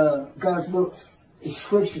read God's books. It's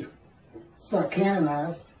scripture. It's not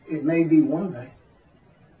canonized. It may be one day.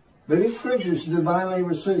 But it's scriptures divinely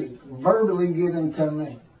received, verbally given to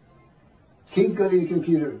me. Keep good at your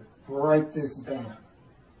computer. Write this down.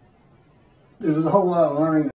 There's a whole lot of learning.